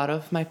like a lot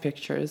of my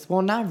pictures,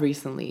 well, not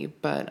recently,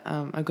 but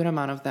a good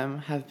amount of them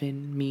have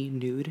been me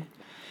nude.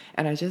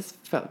 And I just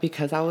felt,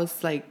 because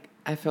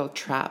I felt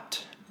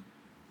trapped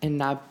in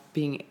not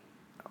being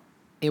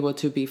able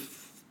to be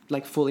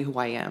fully who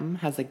I am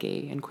as a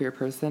gay and queer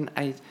person.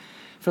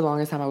 For the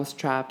longest time I was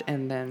trapped,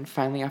 and then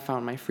finally I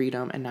found my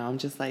freedom, and now I'm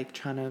just like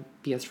trying to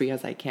be as free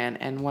as I can.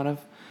 And one of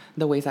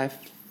the ways I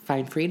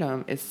find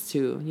freedom is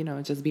to,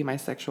 just be my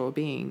sexual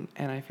being.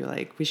 And I feel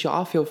like we should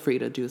all feel free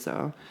to do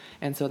so.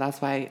 And so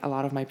that's why a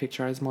lot of my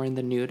picture is more in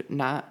the nude,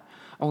 not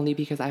only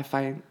because I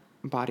find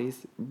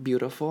bodies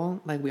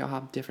beautiful. Like, we all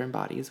have different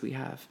bodies. We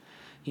have,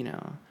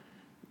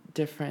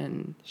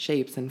 different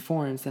shapes and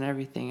forms and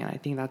everything. And I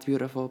think that's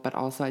beautiful. But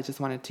also, I just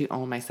wanted to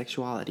own my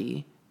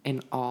sexuality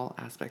in all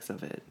aspects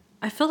of it.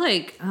 I feel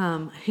like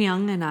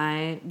Hyung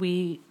and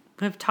we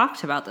have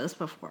talked about this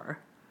before.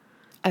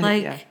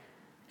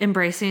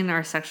 Embracing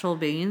our sexual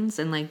beings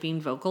and like being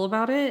vocal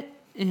about it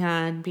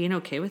and being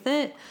okay with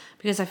it,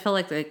 because I feel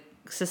like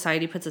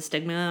society puts a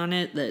stigma on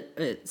it that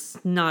it's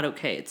not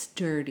okay, it's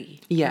dirty.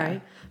 Yeah.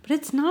 Right? But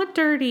it's not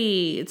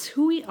dirty. It's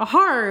who we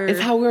are. It's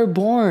how we're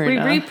born. We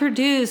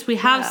reproduce. We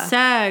have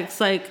sex.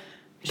 Like,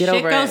 Get shit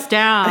over goes it.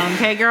 down,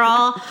 okay,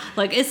 girl?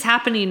 Like, it's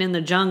happening in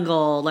the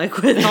jungle, like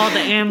with all the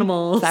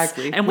animals.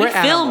 Exactly. And we We're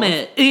film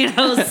animals. it, you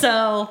know,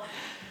 so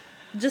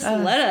just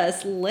let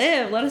us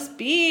live. Let us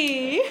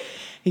be.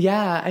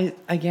 Yeah,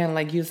 again,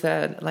 like you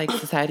said, like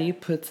society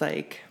puts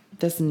like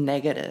this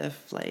negative,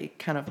 like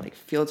kind of like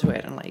feel to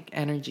it and like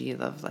energy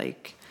of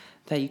like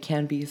that you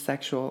can be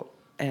sexual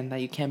and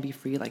that you can be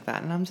free like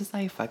that. And I'm just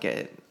like, fuck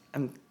it.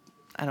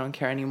 I don't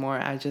care anymore.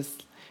 I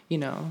just,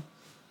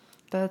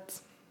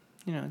 that's,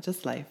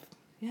 just life.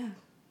 Yeah.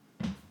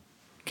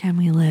 Can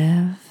we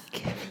live?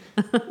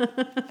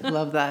 I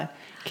love that.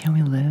 Can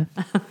we live?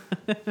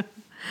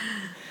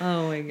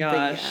 Oh my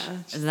gosh.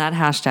 Yeah, that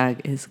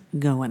hashtag is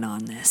going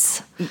on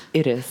this.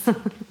 It is.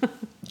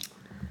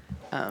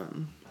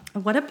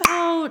 What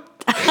about...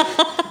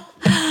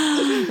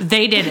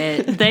 They did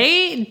it.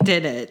 They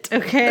did it.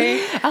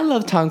 Okay. I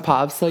love tongue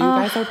pops, so you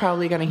guys are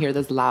probably going to hear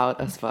this loud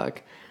as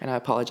fuck. And I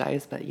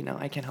apologize, but,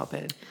 I can't help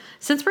it.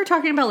 Since we're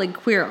talking about like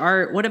queer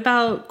art, what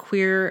about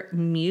queer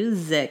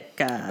music?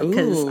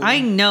 Because I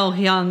know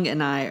Hyung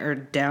and I are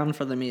down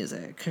for the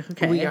music.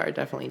 Okay. We are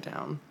definitely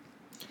down.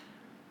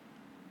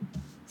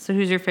 So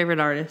who's your favorite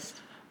artist?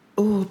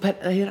 Oh,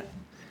 but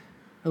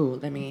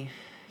let me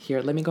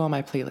go on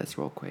my playlist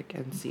real quick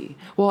and see.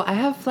 Well, I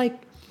have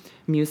like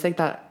music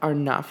that are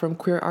not from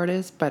queer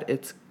artists, but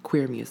it's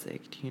queer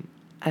music.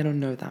 I don't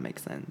know if that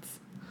makes sense.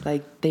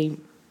 Like I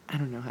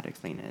don't know how to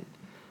explain it,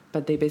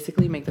 but they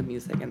basically make the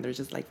music and they're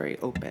just like very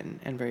open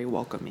and very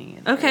welcoming.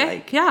 And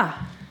okay,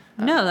 yeah,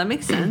 no, that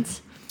makes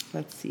sense.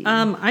 Let's see.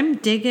 I'm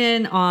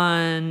digging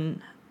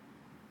on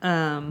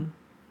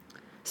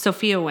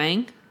Sophia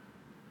Wang.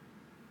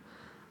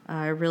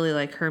 I really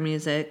like her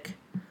music.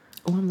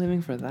 Oh, I'm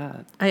living for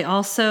that. I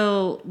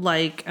also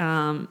like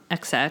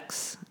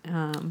XX.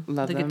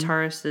 Love the them.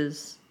 guitarist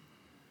is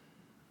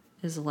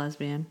a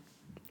lesbian,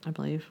 I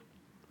believe.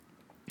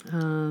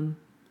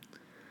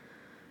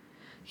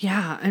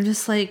 Yeah, I'm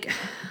just like,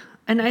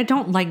 and I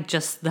don't like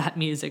just that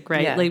music,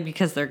 right? Yeah. Like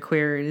because they're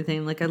queer or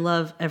anything. Like I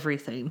love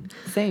everything.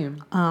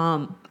 Same.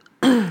 I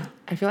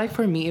feel like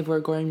for me, if we're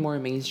going more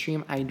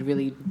mainstream, I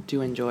really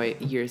do enjoy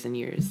Years and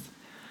Years.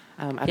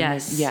 I don't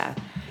Yes. know, yeah.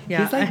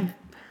 Yeah, He's like,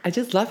 I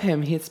just love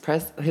him. His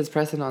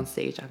presence on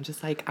stage. I'm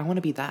just like, I want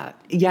to be that.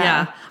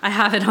 Yeah. I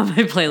have it on my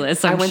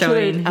playlist. I went to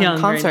a Young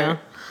concert. right now.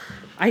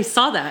 I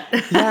saw that.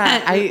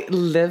 Yeah, I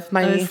live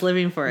my I was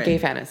living for it. gay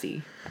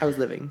fantasy. I was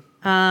living.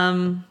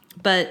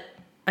 But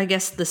I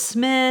guess the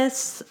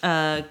Smiths,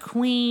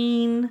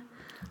 Queen,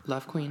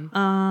 Love Queen.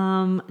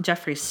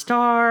 Jeffree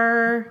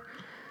Star.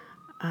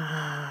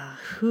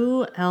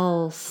 Who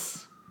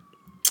else?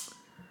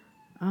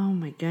 Oh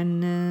my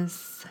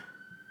goodness.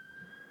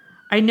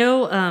 I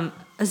know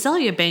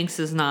Azalea Banks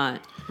is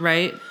not,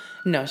 right?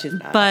 No, she's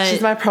not. But-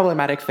 she's my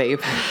problematic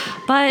fave.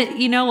 But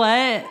you know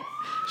what?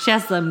 She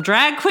has some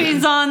drag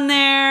queens on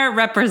there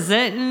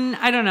representing.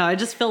 I don't know. I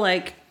just feel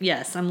like,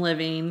 yes, I'm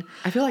living.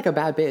 I feel like a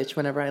bad bitch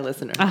whenever I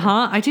listen to her.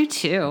 I do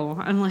too.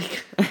 I'm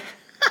like...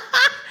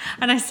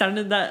 And I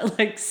sounded that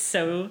like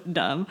so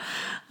dumb.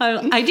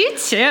 I do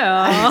too.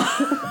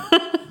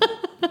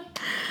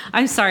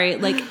 I'm sorry.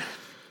 Like,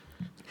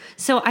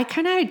 so I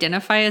kind of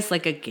identify as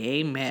like a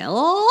gay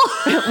male.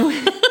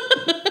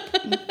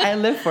 I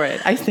live for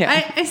it. I stand.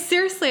 I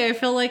seriously, I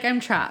feel like I'm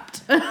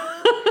trapped.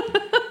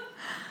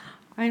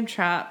 I'm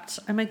trapped.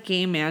 I'm a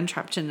gay man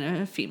trapped in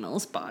a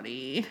female's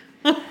body.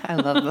 I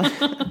love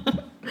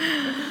that.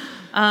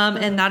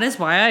 And that is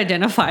why I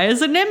identify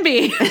as a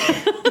NIMBY.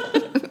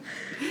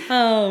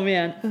 Oh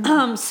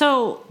man.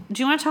 So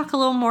do you want to talk a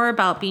little more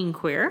about being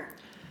queer?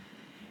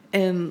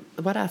 In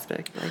what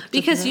aspect? Like, just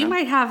Because you general?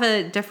 might have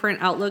a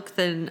different outlook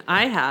than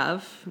I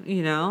have,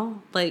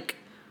 like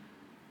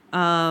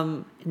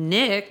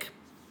Nick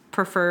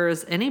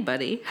prefers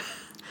anybody.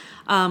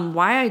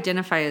 Why I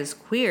identify as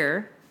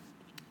queer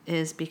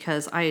is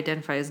because I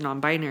identify as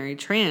non-binary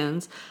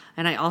trans,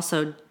 and I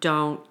also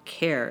don't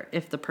care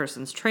if the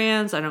person's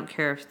trans. I don't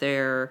care if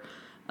they're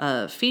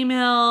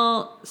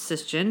female,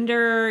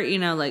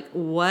 cisgender, like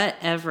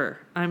whatever.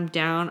 I'm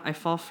down. I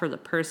fall for the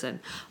person.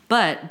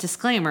 But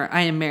disclaimer,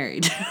 I am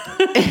married.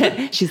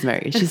 She's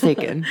married. She's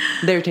taken.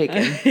 They're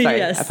taken. Sorry,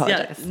 Yes, I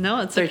apologize. yeah.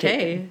 No, it's They're okay.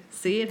 taken.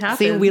 See, it happens.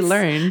 See, we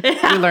learn.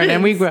 It We learn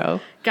and we happens. grow.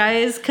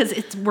 Guys, because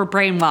we're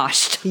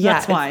brainwashed. Yeah,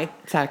 That's why.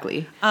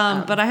 Exactly.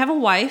 But I have a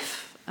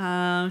wife,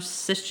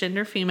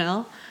 cisgender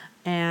female,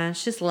 and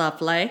she's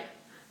lovely.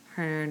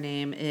 Her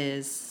name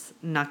is,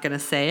 not going to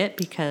say it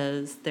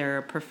because they're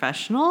a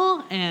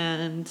professional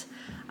and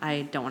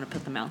I don't want to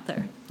put them out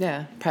there.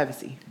 Yeah,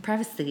 privacy.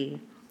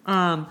 Privacy.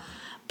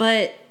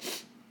 But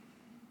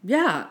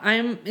yeah,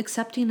 I'm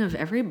accepting of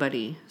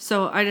everybody.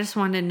 So I just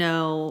want to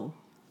know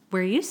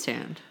where you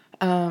stand.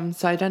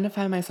 So I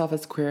identify myself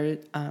as queer,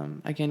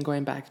 again,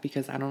 going back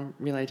because I don't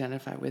really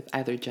identify with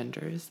either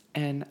genders.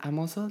 And I'm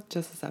also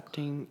just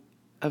accepting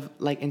of,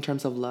 like, in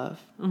terms of love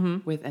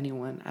with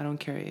anyone. I don't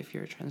care if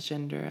you're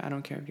transgender. I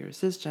don't care if you're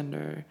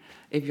cisgender,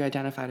 if you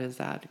identified as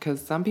that.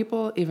 Because some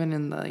people, even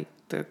in the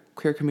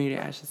queer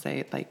community, I should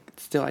say, like,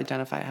 still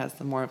identify as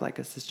more of like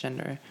a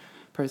cisgender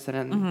person.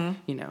 And,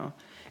 you know,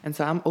 and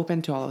so I'm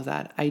open to all of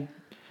that. I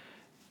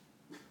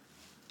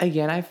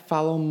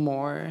follow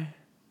more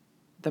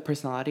the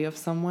personality of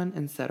someone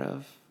instead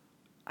of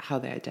how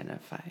they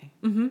identify,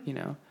 you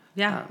know?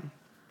 Yeah.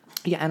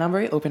 Yeah, and I'm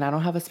very open. I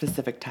don't have a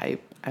specific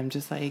type. I'm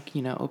just like,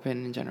 you know,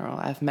 open in general.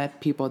 I've met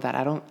people that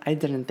I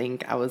didn't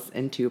think I was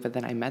into, but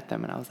then I met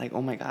them and I was like,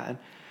 oh my God,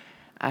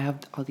 I have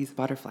all these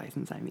butterflies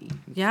inside me.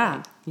 It's Yeah.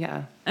 like,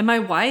 yeah. And my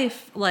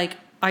wife, like,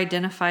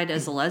 identified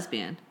as a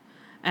lesbian.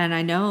 And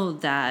I know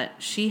that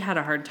she had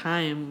a hard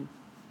time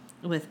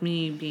with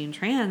me being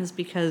trans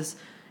because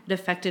it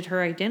affected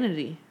her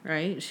identity,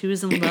 right? She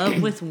was in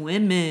love with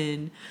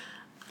women.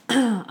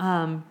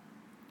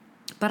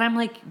 But I'm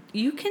like,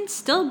 you can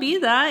still be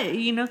that,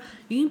 you know,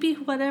 you can be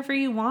whatever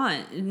you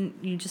want. And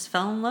you just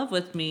fell in love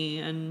with me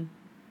and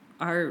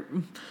our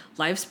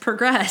lives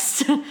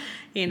progressed,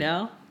 you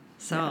know?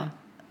 So,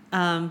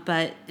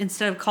 but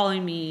instead of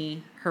calling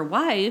me her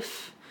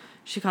wife,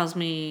 she calls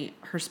me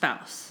her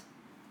spouse,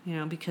 you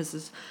know,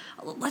 because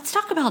let's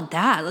talk about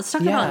that. Let's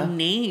talk about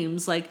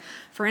names. Like,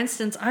 for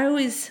instance, I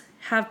always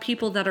have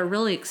people that are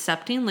really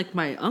accepting, like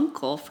my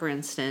uncle, for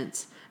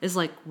instance, is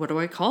like, what do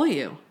I call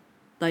you?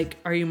 Like,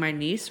 are you my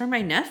niece or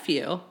my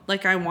nephew?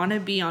 Like, I want to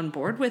be on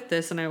board with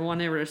this and I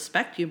want to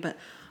respect you, but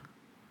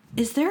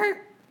is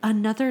there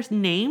another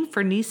name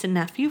for niece and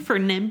nephew for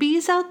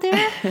NIMBYs out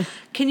there?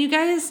 Can you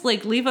guys,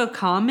 like, leave a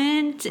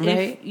comment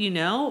if you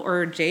know?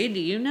 Or Jay, do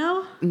you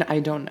know? No, I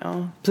don't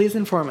know. Please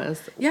inform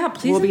us. Yeah,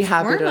 please we'll be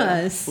happy to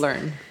us.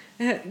 learn.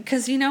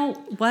 Because you know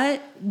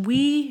what?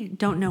 We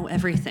don't know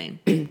everything.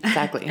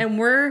 Exactly.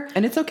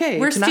 And it's okay.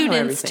 We're to not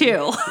know students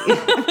too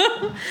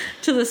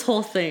to this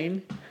whole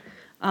thing.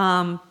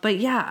 But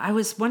yeah, I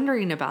was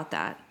wondering about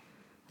that. I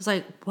was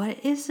like,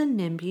 what is a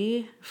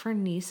NIMBY for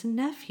niece and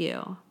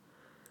nephew?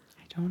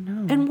 I don't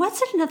know. And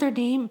what's another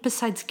name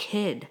besides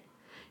kid?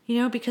 You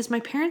know, because my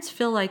parents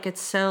feel like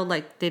it's so,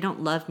 like, they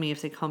don't love me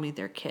if they call me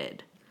their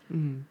kid.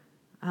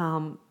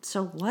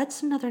 So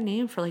what's another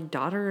name for, like,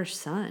 daughter or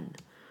son?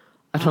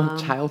 I don't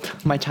child.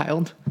 My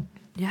child.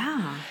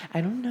 Yeah. I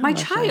don't know. My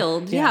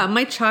child. Yeah,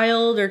 my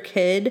child or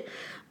kid.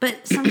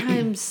 But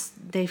sometimes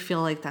they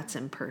feel like that's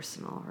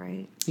impersonal,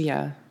 right?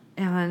 Yeah.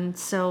 And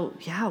so,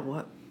 yeah,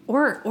 what?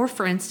 Or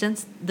for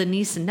instance, the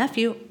niece and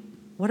nephew,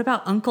 what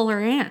about uncle or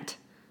aunt?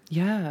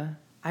 Yeah.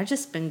 I've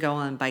just been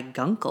going by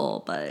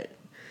gunkle, but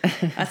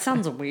that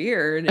sounds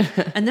weird.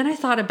 And then I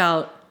thought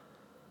about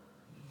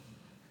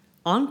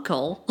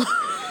uncle.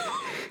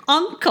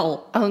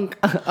 Uncle.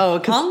 Uncle.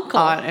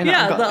 Aunt And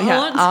yeah, uncle. the Yeah,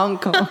 aunt.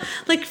 uncle.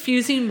 Like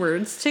fusing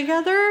words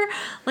together.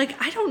 Like,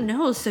 I don't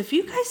know. So if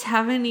you guys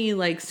have any,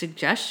 like,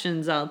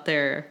 suggestions out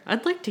there,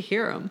 I'd like to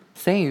hear them.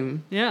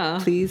 Same. Yeah.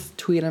 Please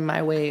tweet in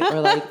my way or,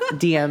 like,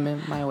 DM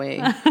in my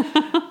way.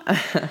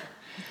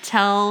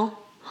 Tell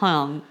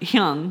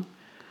Hyung.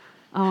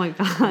 Oh my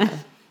God.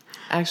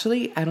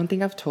 Actually, I don't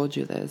think I've told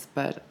you this,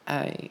 but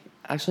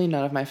none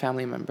of my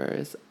family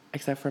members,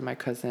 except for my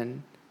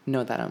cousin,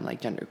 know that I'm,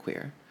 like,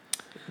 genderqueer.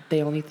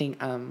 They only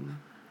think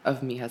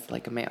of me as,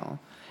 like, a male.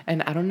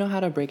 And I don't know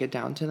how to break it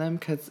down to them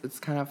because it's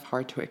kind of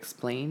hard to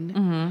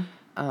explain.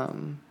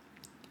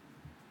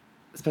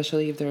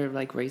 Especially if they're,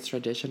 like, raised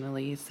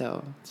traditionally.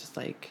 So it's just,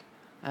 like,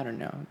 I don't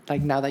know.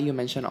 Like, now that you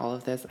mention all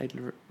of this, it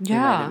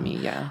reminded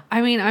me,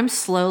 I mean, I'm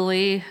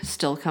slowly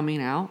still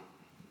coming out.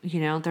 You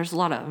know, there's a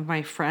lot of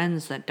my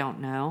friends that don't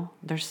know.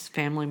 There's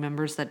family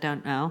members that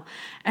don't know.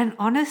 And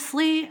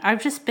honestly,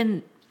 I've just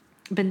been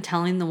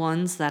telling the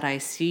ones that I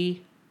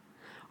see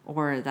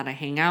or that I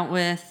hang out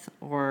with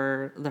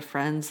or the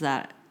friends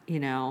that, you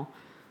know,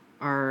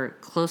 are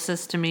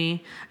closest to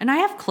me. And I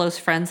have close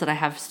friends that I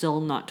have still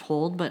not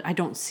told, but I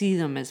don't see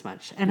them as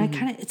much. And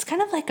it's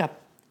kind of like a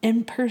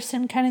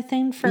in-person kind of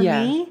thing for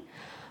me.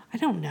 I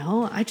don't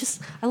know. I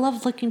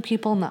love looking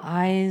people in the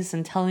eyes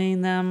and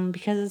telling them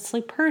because it's,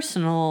 like,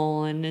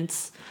 personal and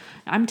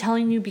I'm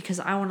telling you because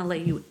I want to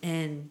let you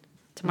in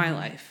to my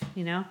life,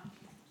 you know?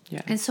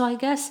 Yeah. And so I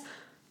guess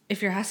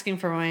if you're asking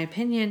for my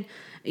opinion,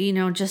 you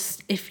know,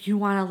 just if you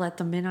want to let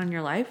them in on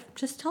your life,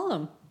 just tell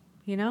them,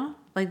 you know?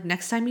 Like,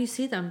 next time you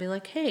see them, be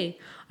like, hey,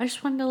 I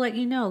just wanted to let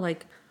you know,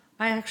 like,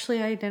 I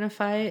actually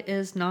identify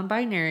as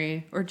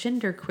non-binary or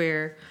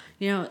genderqueer.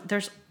 You know,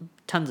 there's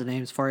tons of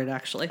names for it,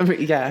 actually.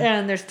 Yeah.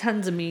 And there's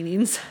tons of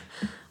meanings.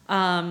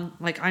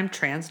 Like, I'm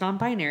trans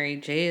non-binary.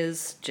 Jay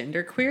is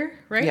genderqueer,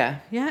 right? Yeah.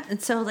 Yeah.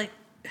 And so, like,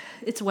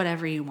 it's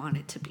whatever you want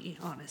it to be,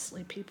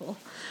 honestly, people.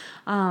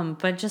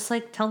 But just,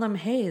 like, tell them,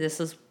 hey,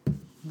 this is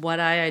what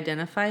I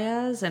identify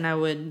as, and I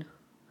would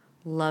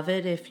love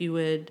it if you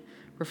would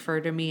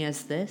refer to me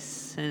as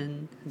this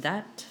and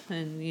that,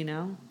 and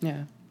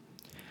Yeah.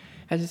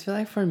 I just feel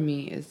like for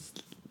me, it's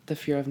the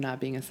fear of not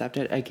being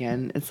accepted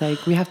again. It's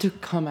like we have to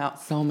come out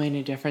so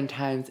many different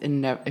times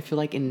and I feel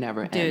like it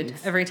never ends. Dude,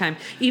 every time.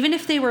 Even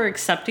if they were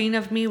accepting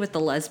of me with the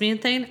lesbian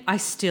thing, I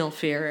still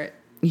fear it.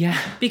 Yeah.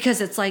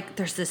 Because it's like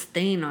there's this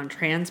thing on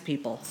trans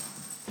people.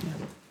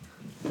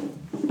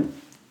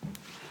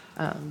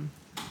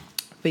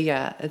 But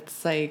yeah,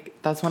 it's like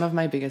that's one of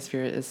my biggest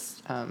fears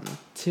is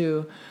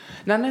to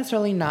not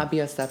necessarily not be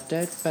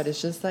accepted, but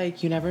it's just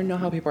like you never know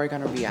how people are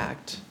gonna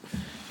react.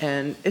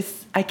 And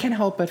I can't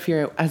help but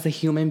fear it as a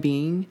human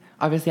being.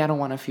 Obviously I don't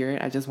want to fear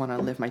it. I just want to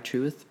live my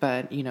truth,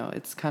 but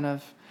it's kind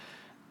of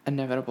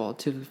inevitable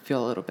to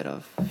feel a little bit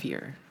of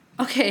fear.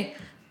 Okay.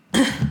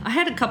 I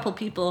had a couple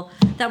people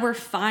that were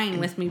fine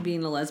with me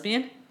being a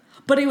lesbian,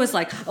 but it was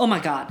like, oh my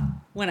God,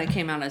 when I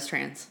came out as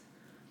trans.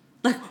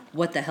 Like,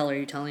 what the hell are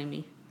you telling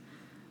me?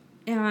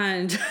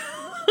 And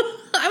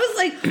I was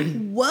like,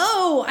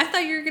 whoa, I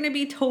thought you were going to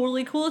be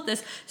totally cool with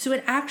this. So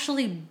it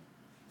actually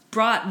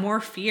brought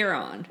more fear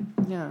on.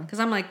 Yeah. Because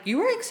I'm like, you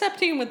were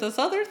accepting with this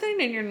other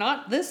thing and you're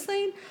not this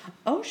thing?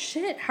 Oh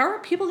shit, how are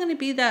people going to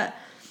be that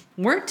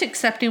weren't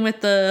accepting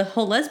with the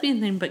whole lesbian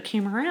thing but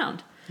came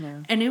around? Yeah.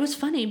 And it was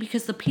funny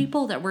because the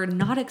people that were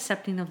not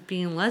accepting of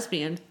being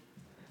lesbian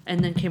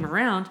and then came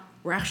around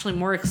were actually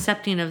more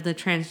accepting of the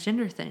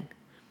transgender thing.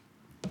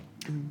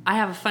 I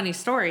have a funny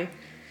story.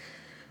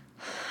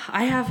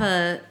 I have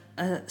a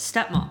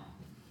stepmom,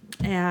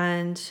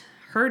 and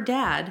her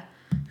dad,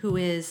 who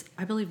is,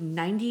 I believe,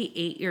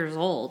 98 years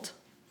old,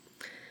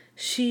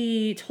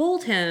 she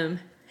told him,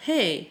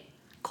 hey,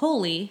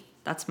 Coley,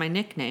 that's my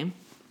nickname,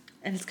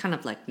 and it's kind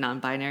of like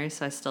non-binary,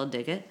 so I still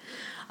dig it.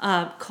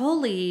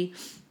 Coley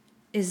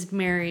is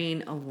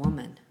marrying a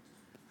woman,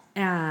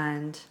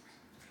 and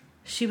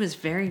she was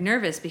very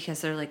nervous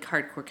because they're like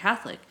hardcore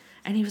Catholic.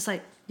 And he was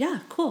like, yeah,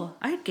 cool.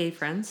 I had gay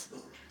friends.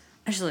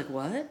 And she's like,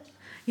 what?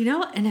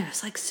 And it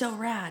was like so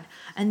rad.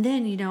 And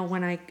then,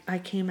 when I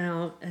came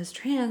out as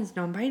trans,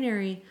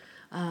 non-binary,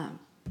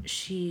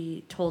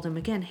 she told him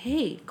again,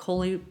 hey,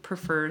 Coley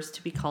prefers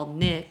to be called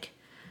Nick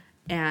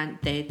and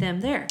they,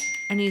 them, there.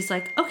 And he's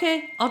like,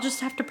 okay, I'll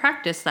just have to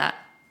practice that.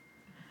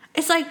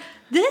 It's like,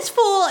 this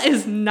fool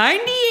is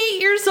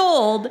 98 years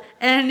old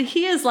and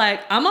he is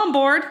like, I'm on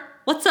board.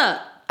 What's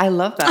up? I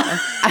love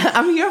that.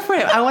 I'm here for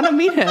it. I want to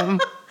meet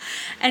him.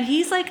 And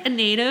he's like a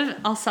native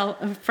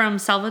from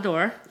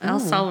Salvador, El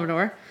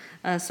Salvador.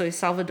 So he's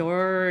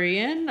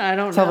Salvadorian. I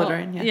don't know.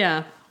 Salvadorian,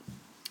 yeah.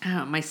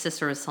 My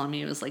sister was telling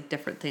me it was like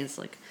different things.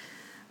 Like,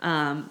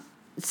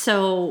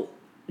 so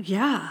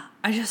yeah,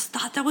 I just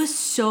thought that was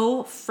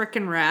so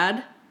freaking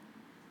rad.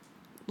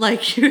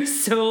 Like, he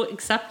was so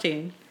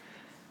accepting.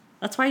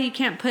 That's why you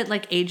can't put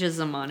like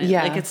ageism on it.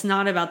 Yeah. Like, it's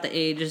not about the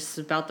age, it's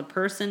about the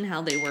person,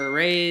 how they were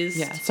raised.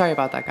 Yeah, sorry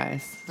about that,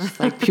 guys. Just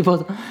like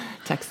people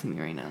texting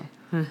me right now.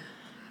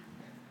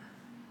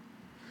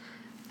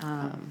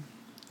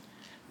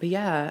 But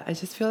yeah, I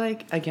just feel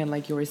like, again,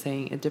 like you were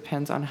saying, it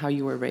depends on how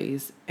you were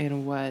raised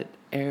and what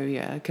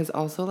area. Because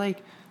also,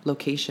 like,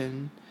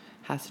 location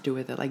has to do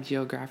with it. Like,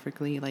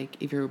 geographically, like,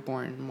 if you were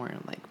born more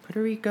in, like,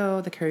 Puerto Rico,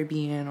 the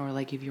Caribbean, or,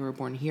 like, if you were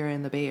born here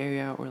in the Bay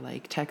Area or,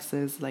 like,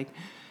 Texas, like,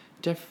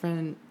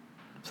 different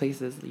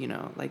places,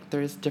 like,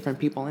 there's different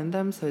people in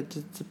them. So it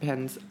just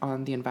depends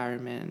on the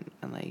environment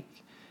and, like,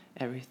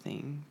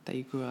 everything that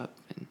you grew up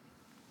in.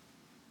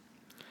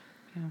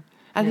 Yeah.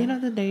 At the end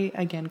of the day,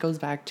 again, goes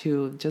back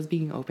to just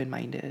being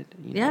open-minded.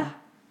 Yeah.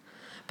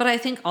 But I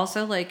think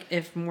also, like,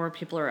 if more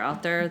people are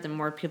out there, then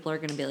more people are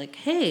going to be like,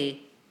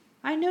 hey,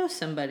 I know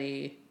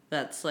somebody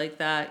that's like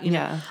that. You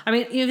know? I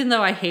mean, even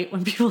though I hate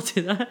when people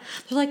do that,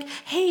 they're like,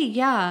 hey,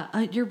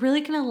 yeah, you're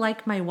really going to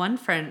like my one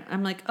friend.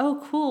 I'm like,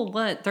 oh, cool.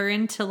 What? They're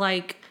into,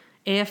 like,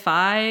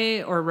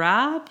 AFI or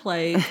rap,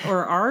 like,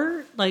 or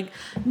art? Like,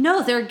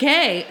 no, they're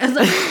gay. I was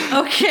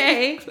like,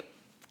 okay.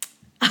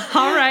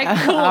 All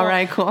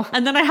right, cool.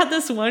 And then I had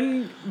this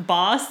one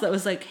boss that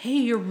was like, hey,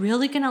 you're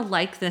really going to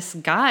like this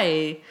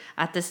guy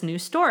at this new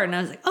store. And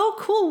I was like, oh,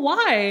 cool.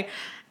 Why?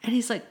 And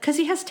he's like, because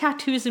he has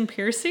tattoos and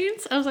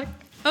piercings. I was like,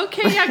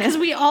 okay, yeah, because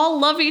we all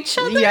love each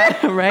other.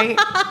 Yeah, right?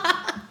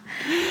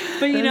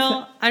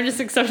 But, I'm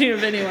just accepting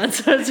of anyone,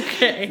 so it's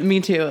okay.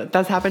 Me too.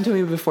 That's happened to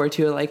me before,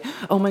 too. Like,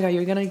 oh, my God,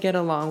 you're going to get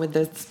along with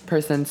this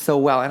person so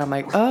well. And I'm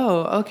like,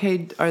 oh, okay.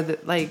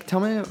 Tell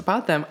me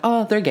about them.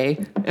 Oh, they're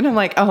gay. And I'm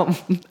like, oh,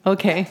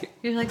 okay.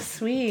 You're like,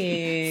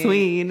 sweet.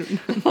 Sweet.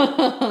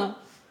 Oh,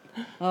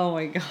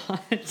 my God.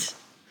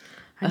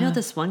 I know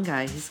this one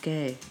guy, he's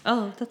gay.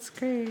 Oh, that's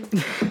great.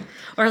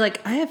 Or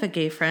like, I have a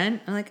gay friend.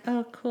 I'm like,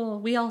 oh, cool.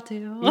 We all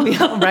do.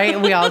 Right?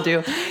 We all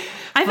do.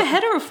 I have a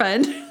hetero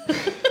friend.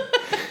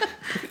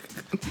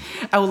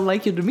 I would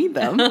like you to meet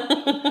them.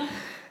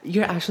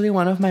 You're actually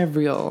one of my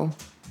real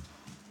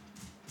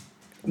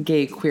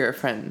gay queer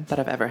friend that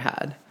I've ever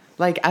had.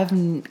 Like, I've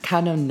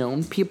kind of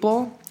known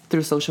people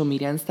through social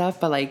media and stuff,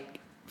 but like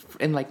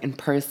in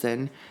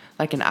person,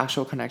 like an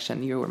actual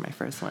connection, you were my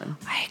first one.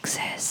 I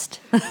exist.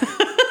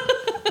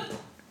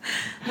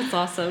 That's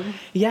awesome.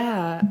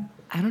 Yeah.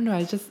 I don't know.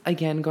 I just,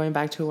 again, going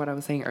back to what I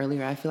was saying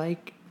earlier, I feel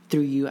like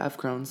through you, I've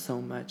grown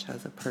so much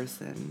as a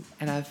person.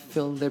 And I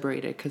feel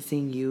liberated because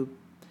seeing you,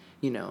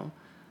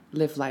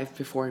 live life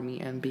before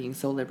me and being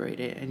so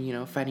liberated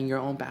and, fighting your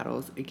own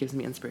battles, it gives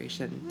me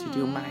inspiration to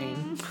do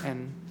mine.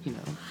 And,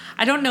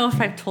 I don't know if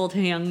I've told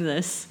Young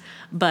this,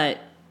 but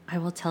I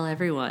will tell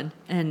everyone.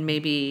 And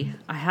maybe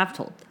I have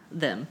told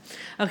them.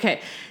 Okay.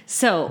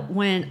 So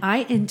when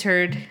I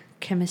entered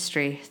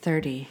chemistry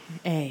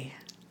 30A,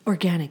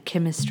 organic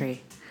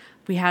chemistry,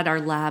 we had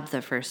our lab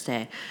the first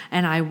day,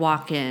 and I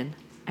walk in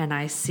and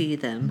I see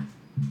them.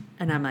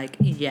 And I'm like,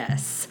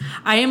 yes,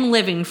 I am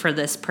living for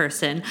this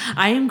person.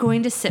 I am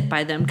going to sit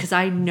by them because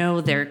I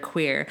know they're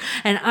queer.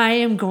 And I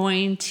am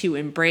going to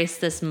embrace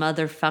this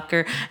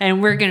motherfucker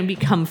and we're going to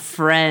become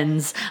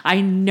friends.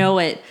 I know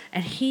it.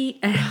 And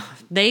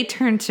they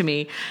turn to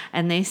me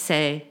and they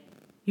say,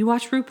 you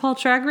watch RuPaul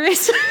Drag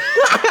Race?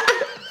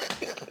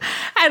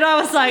 And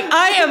I was like,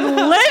 I am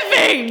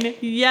living.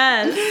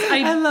 Yes,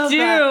 I love do.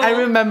 that.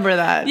 I remember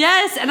that.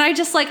 Yes. And I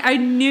just I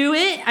knew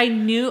it.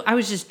 I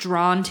was just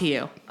drawn to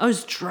you. I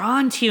was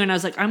drawn to you. And I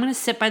was like, I'm going to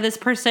sit by this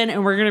person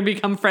and we're going to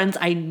become friends.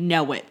 I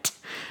know it.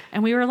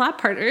 And we were lab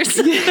partners.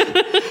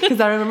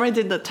 Because I remember I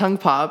did the tongue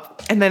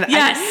pop. And then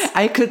yes.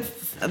 I could,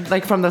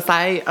 from the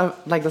side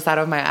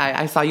of my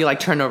eye, I saw you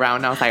turn around.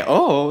 And I was like,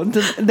 oh,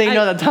 they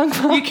know the tongue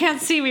pop. You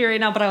can't see me right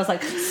now, but I was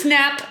like,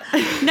 snap,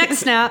 next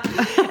snap.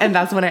 And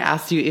that's when I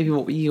asked you if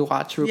you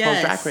watch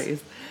RuPaul's Drag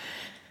Race.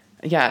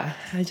 Yeah,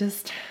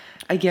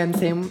 again,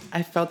 same.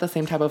 I felt the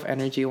same type of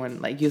energy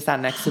when you sat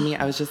next to me.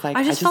 I was just like,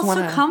 I just felt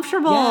so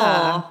comfortable.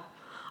 Yeah.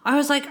 I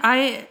was like,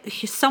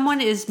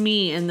 someone is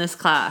me in this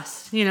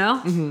class,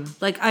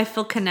 Mm-hmm. I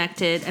feel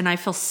connected and I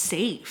feel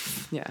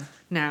safe. Yeah.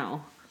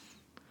 Now.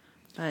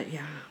 But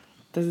yeah.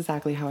 That's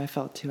exactly how I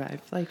felt too.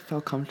 I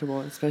felt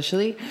comfortable,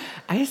 especially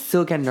I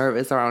still get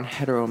nervous around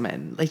hetero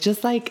men. I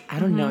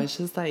don't know, it's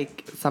just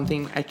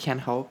something I can't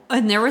help.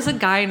 And there was a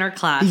guy in our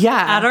class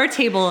at our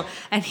table,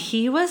 and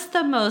he was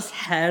the most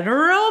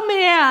hetero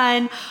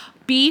man,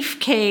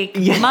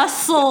 beefcake,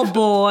 muscle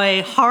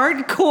boy,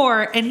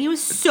 hardcore, and he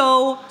was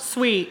so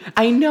sweet.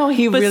 I know,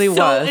 he really was.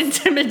 So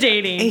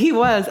intimidating. He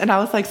was, and I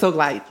was so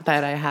glad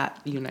that I had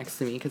you next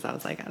to me because I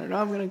was like, I don't know,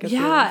 I'm going to get through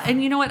this.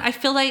 And you know what? I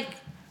feel like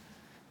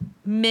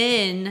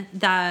men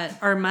that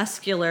are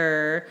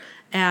muscular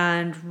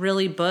and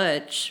really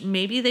butch,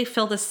 maybe they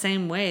feel the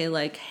same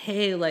way.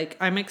 Hey,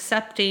 I'm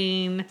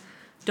accepting.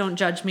 Don't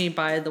judge me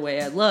by the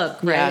way I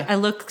look, right? Yeah. I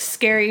look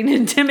scary and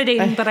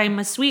intimidating, but I'm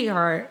a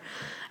sweetheart.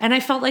 And I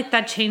felt like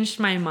that changed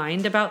my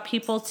mind about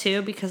people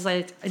too, because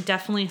I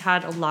definitely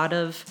had a lot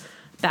of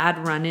bad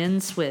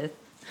run-ins with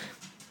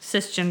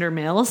cisgender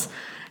males.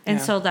 And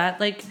so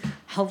that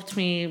helped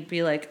me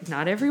be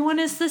not everyone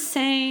is the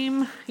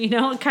same.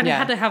 Kind of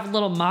had to have a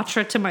little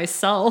mantra to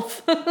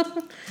myself.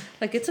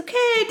 It's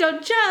okay,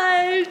 don't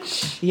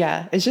judge.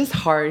 Yeah, it's just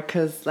hard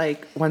because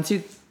once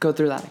you go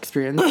through that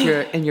experience,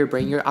 you're in your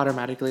brain, you're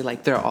automatically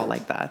they're all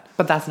like that.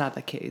 But that's not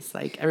the case.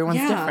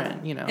 Everyone's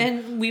different,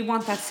 And we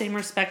want that same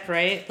respect,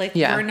 right?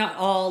 We're not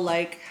all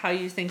how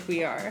you think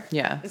we are.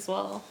 Yeah. As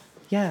well.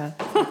 Yeah,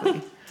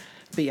 exactly.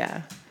 But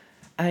yeah,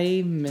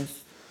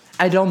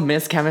 I don't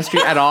miss chemistry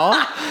at all.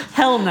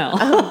 Hell no.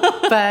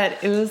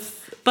 But it was...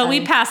 But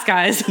we passed,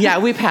 guys. Yeah,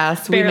 we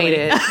passed. Barely. We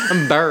made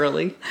it.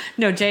 Barely.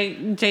 No, Jay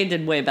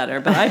did way better,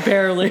 but I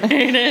barely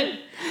made it.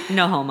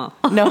 No homo.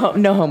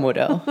 No homo,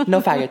 though.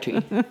 No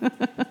faggotry.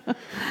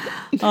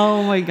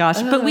 Oh, my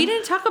gosh. But we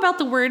didn't talk about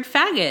the word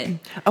faggot.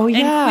 Oh,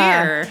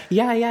 yeah. And queer.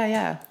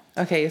 Yeah.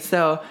 Okay,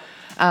 so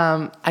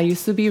I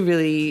used to be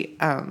really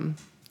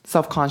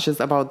self-conscious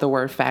about the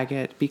word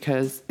faggot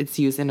because it's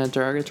used in a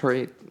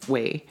derogatory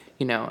way.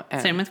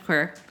 And same with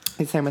queer.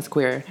 Same as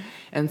queer.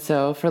 And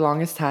so for the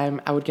longest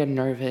time, I would get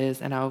nervous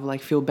and I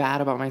would feel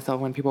bad about myself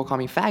when people call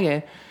me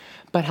faggot.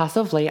 But as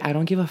of late, I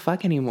don't give a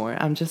fuck anymore.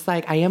 I'm just I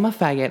am a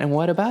faggot. And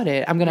what about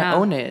it? I'm going to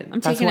own it. I'm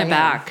taking it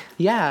back.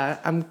 Yeah,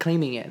 I'm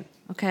claiming it.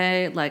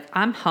 Okay,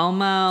 I'm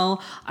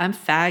homo, I'm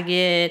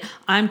faggot,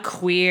 I'm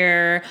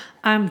queer,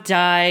 I'm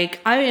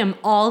dyke, I am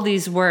all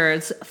these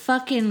words.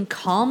 Fucking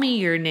call me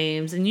your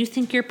names, and you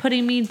think you're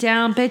putting me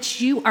down? Bitch,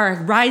 you are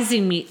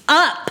rising me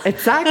up.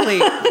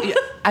 Exactly.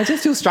 I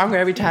just feel stronger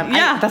every time.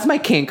 Yeah. That's my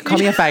kink. Call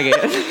me a faggot.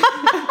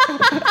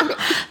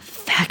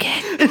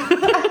 Faggot.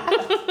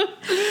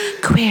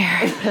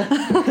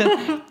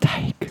 Queer.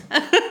 Dyke.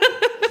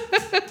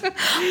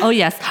 Oh,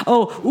 yes.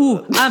 Oh,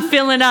 ooh, I'm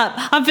filling up.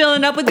 I'm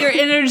filling up with your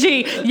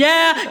energy.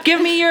 Yeah,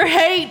 give me your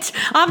hate.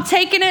 I'm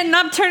taking it and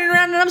I'm turning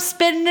around and I'm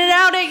spitting it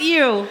out at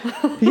you.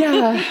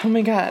 Yeah. Oh,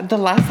 my God. The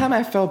last time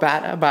I felt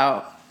bad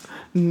about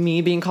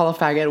me being called a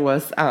faggot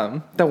was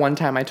the one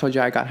time I told you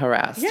I got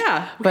harassed.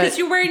 Yeah, because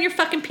you're wearing your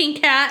fucking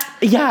pink hat.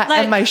 Yeah,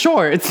 and my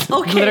shorts.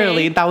 Okay.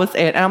 Literally, that was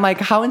it. And I'm like,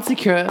 how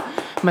insecure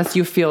must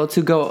you feel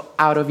to go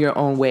out of your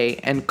own way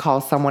and call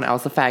someone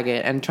else a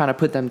faggot and trying to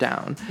put them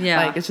down?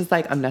 Yeah. It's just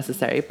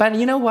unnecessary. But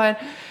you know what?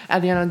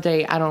 At the end of the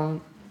day, I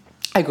don't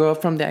I grew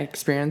up from that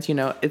experience, you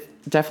know, it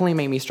definitely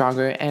made me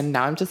stronger. And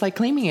now I'm just like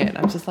claiming it.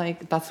 I'm just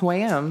like, that's who I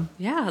am.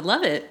 Yeah, I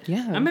love it.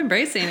 Yeah. I'm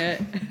embracing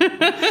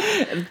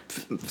it.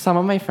 Some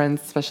of my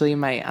friends, especially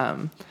my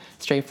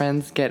straight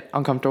friends, get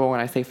uncomfortable when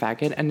I say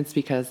faggot. And it's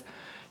because,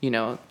 you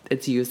know,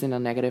 it's used in a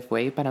negative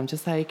way. But I'm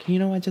just like, you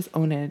know what, just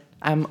own it.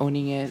 I'm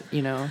owning it,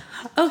 you know.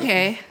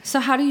 Okay, so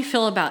how do you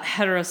feel about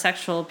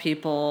heterosexual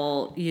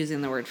people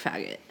using the word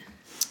faggot?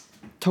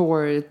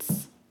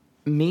 Towards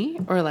me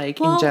or like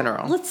Well, in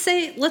general? let's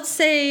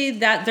say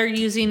that they're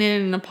using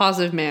it in a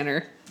positive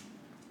manner.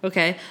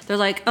 Okay, they're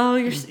like, "Oh,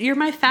 you're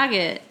my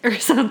faggot" or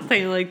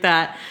something like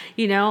that.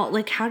 You know,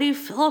 like how do you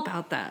feel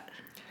about that?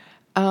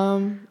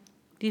 Do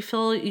you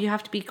feel you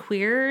have to be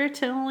queer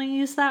to only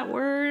use that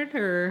word,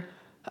 or?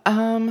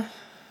 I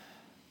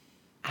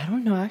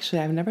don't know. Actually,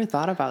 I've never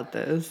thought about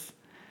this.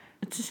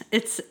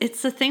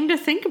 It's a thing to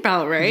think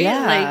about, right?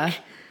 Yeah. Like,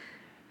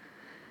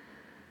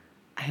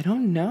 I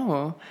don't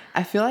know.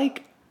 I feel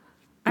like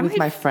with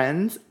my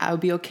friends, I would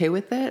be okay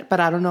with it, but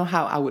I don't know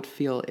how I would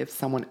feel if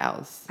someone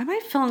else. I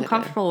might feel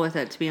uncomfortable with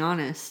it, to be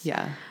honest.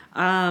 Yeah.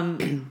 I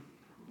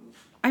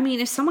mean,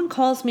 if someone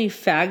calls me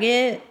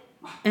faggot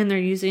and they're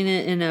using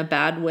it in a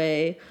bad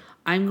way,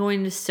 I'm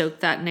going to soak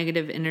that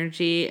negative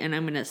energy and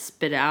I'm going to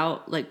spit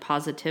out like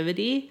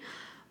positivity.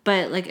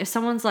 But like if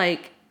someone's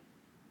like,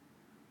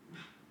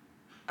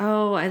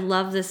 "Oh, I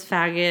love this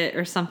faggot"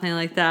 or something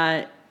like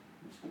that,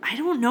 I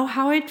don't know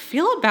how I'd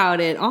feel about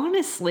it,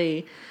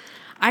 honestly.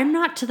 I'm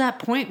not to that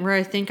point where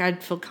I think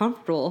I'd feel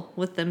comfortable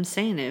with them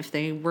saying it if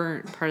they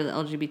weren't part of the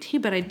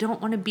LGBT, but I don't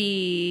want to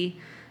be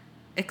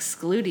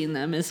excluding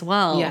them as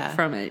well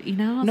from it, you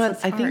know? No, So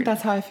I think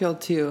that's how I feel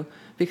too,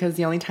 because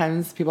the only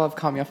times people have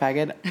called me a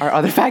faggot are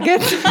other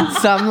faggots.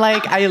 So I'm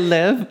like, I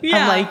live. Yeah.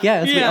 I'm like,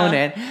 yes, we Yeah. own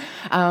it.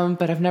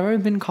 But I've never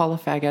been called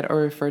a faggot or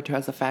referred to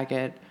as a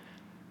faggot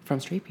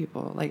from straight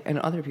people, like, and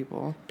other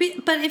people.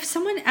 But if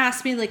someone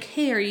asked me, like,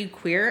 "Hey, are you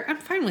queer?" I'm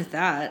fine with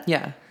that.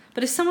 Yeah.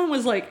 But if someone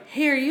was like,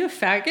 "Hey, are you a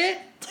faggot?"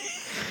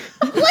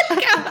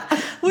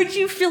 like, would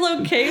you feel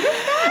okay with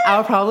that? I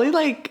would probably,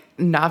 like,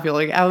 not feel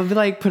like, I would be,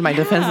 like, put my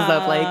defenses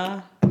up,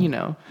 like, you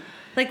know.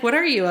 Like, what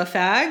are you, a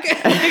fag?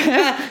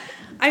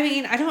 I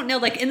mean, I don't know.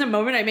 Like, in the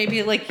moment, I may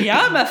be like,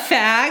 "Yeah, I'm a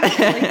fag,"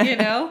 like, you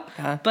know?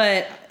 Yeah.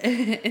 But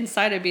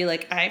inside, I'd be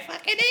like, "I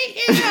fucking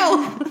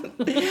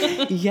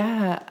hate you."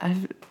 Yeah,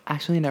 I've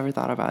actually never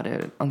thought about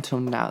it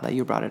until now that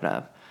you brought it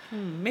up.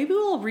 Maybe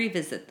we'll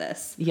revisit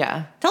this.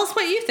 Yeah. Tell us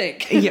what you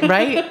think. Yeah,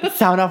 right?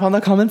 Sound off on the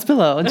comments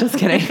below. Just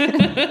kidding.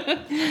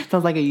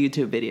 Sounds like a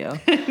YouTube video.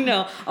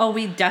 No. Oh,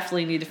 we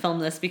definitely need to film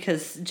this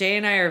because Jay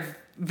and I are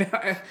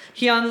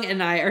Hyung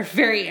and I are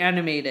very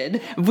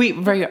animated. We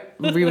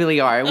really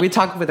are. We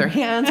talk with our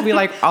hands. We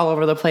like all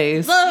over the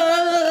place.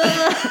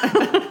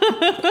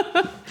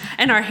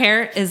 And our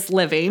hair is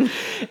living.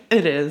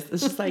 It is.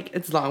 It's just like,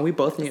 it's long. We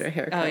both need a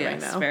haircut Oh,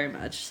 yes, right now. very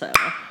much so.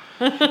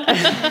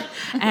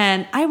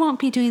 And I won't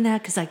be doing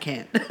that because I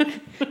can't.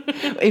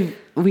 If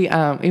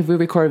we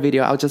record a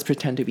video, I'll just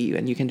pretend to be you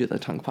and you can do the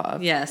tongue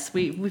pop. Yes,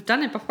 we've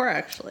done it before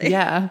actually.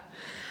 Yeah.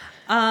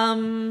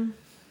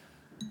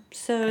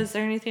 So is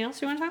there anything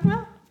else you want to talk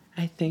about?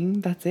 I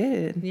think that's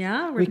it.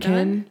 Yeah, we done.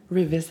 can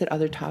revisit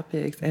other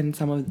topics and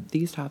some of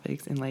these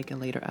topics in like a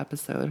later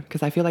episode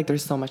because I feel like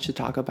there's so much to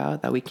talk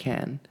about that we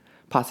can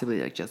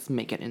possibly like just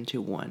make it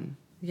into one.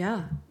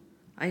 Yeah,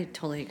 I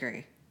totally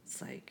agree.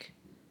 It's like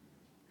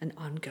an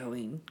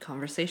ongoing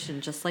conversation,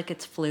 just like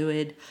it's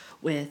fluid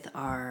with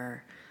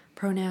our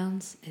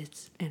pronouns,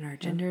 it's in our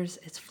genders,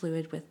 it's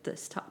fluid with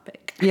this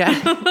topic. Yeah,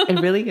 it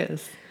really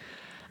is.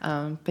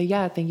 But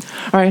yeah, thank you.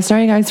 All right,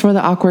 sorry guys for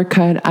the awkward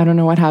cut. I don't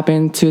know what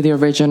happened to the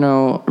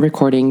original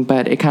recording,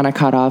 but it kind of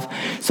cut off.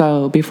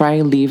 So before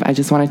I leave, I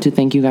just wanted to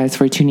thank you guys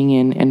for tuning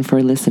in and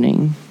for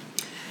listening.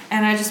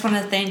 And I just want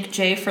to thank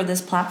Jay for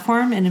this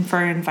platform and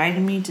for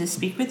inviting me to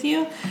speak with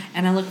you.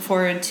 And I look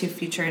forward to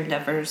future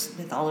endeavors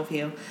with all of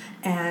you.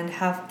 And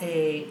have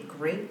a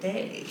great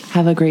day.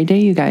 Have a great day,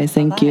 you guys.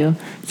 Thank Bye-bye. you.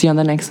 See you on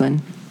the next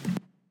one.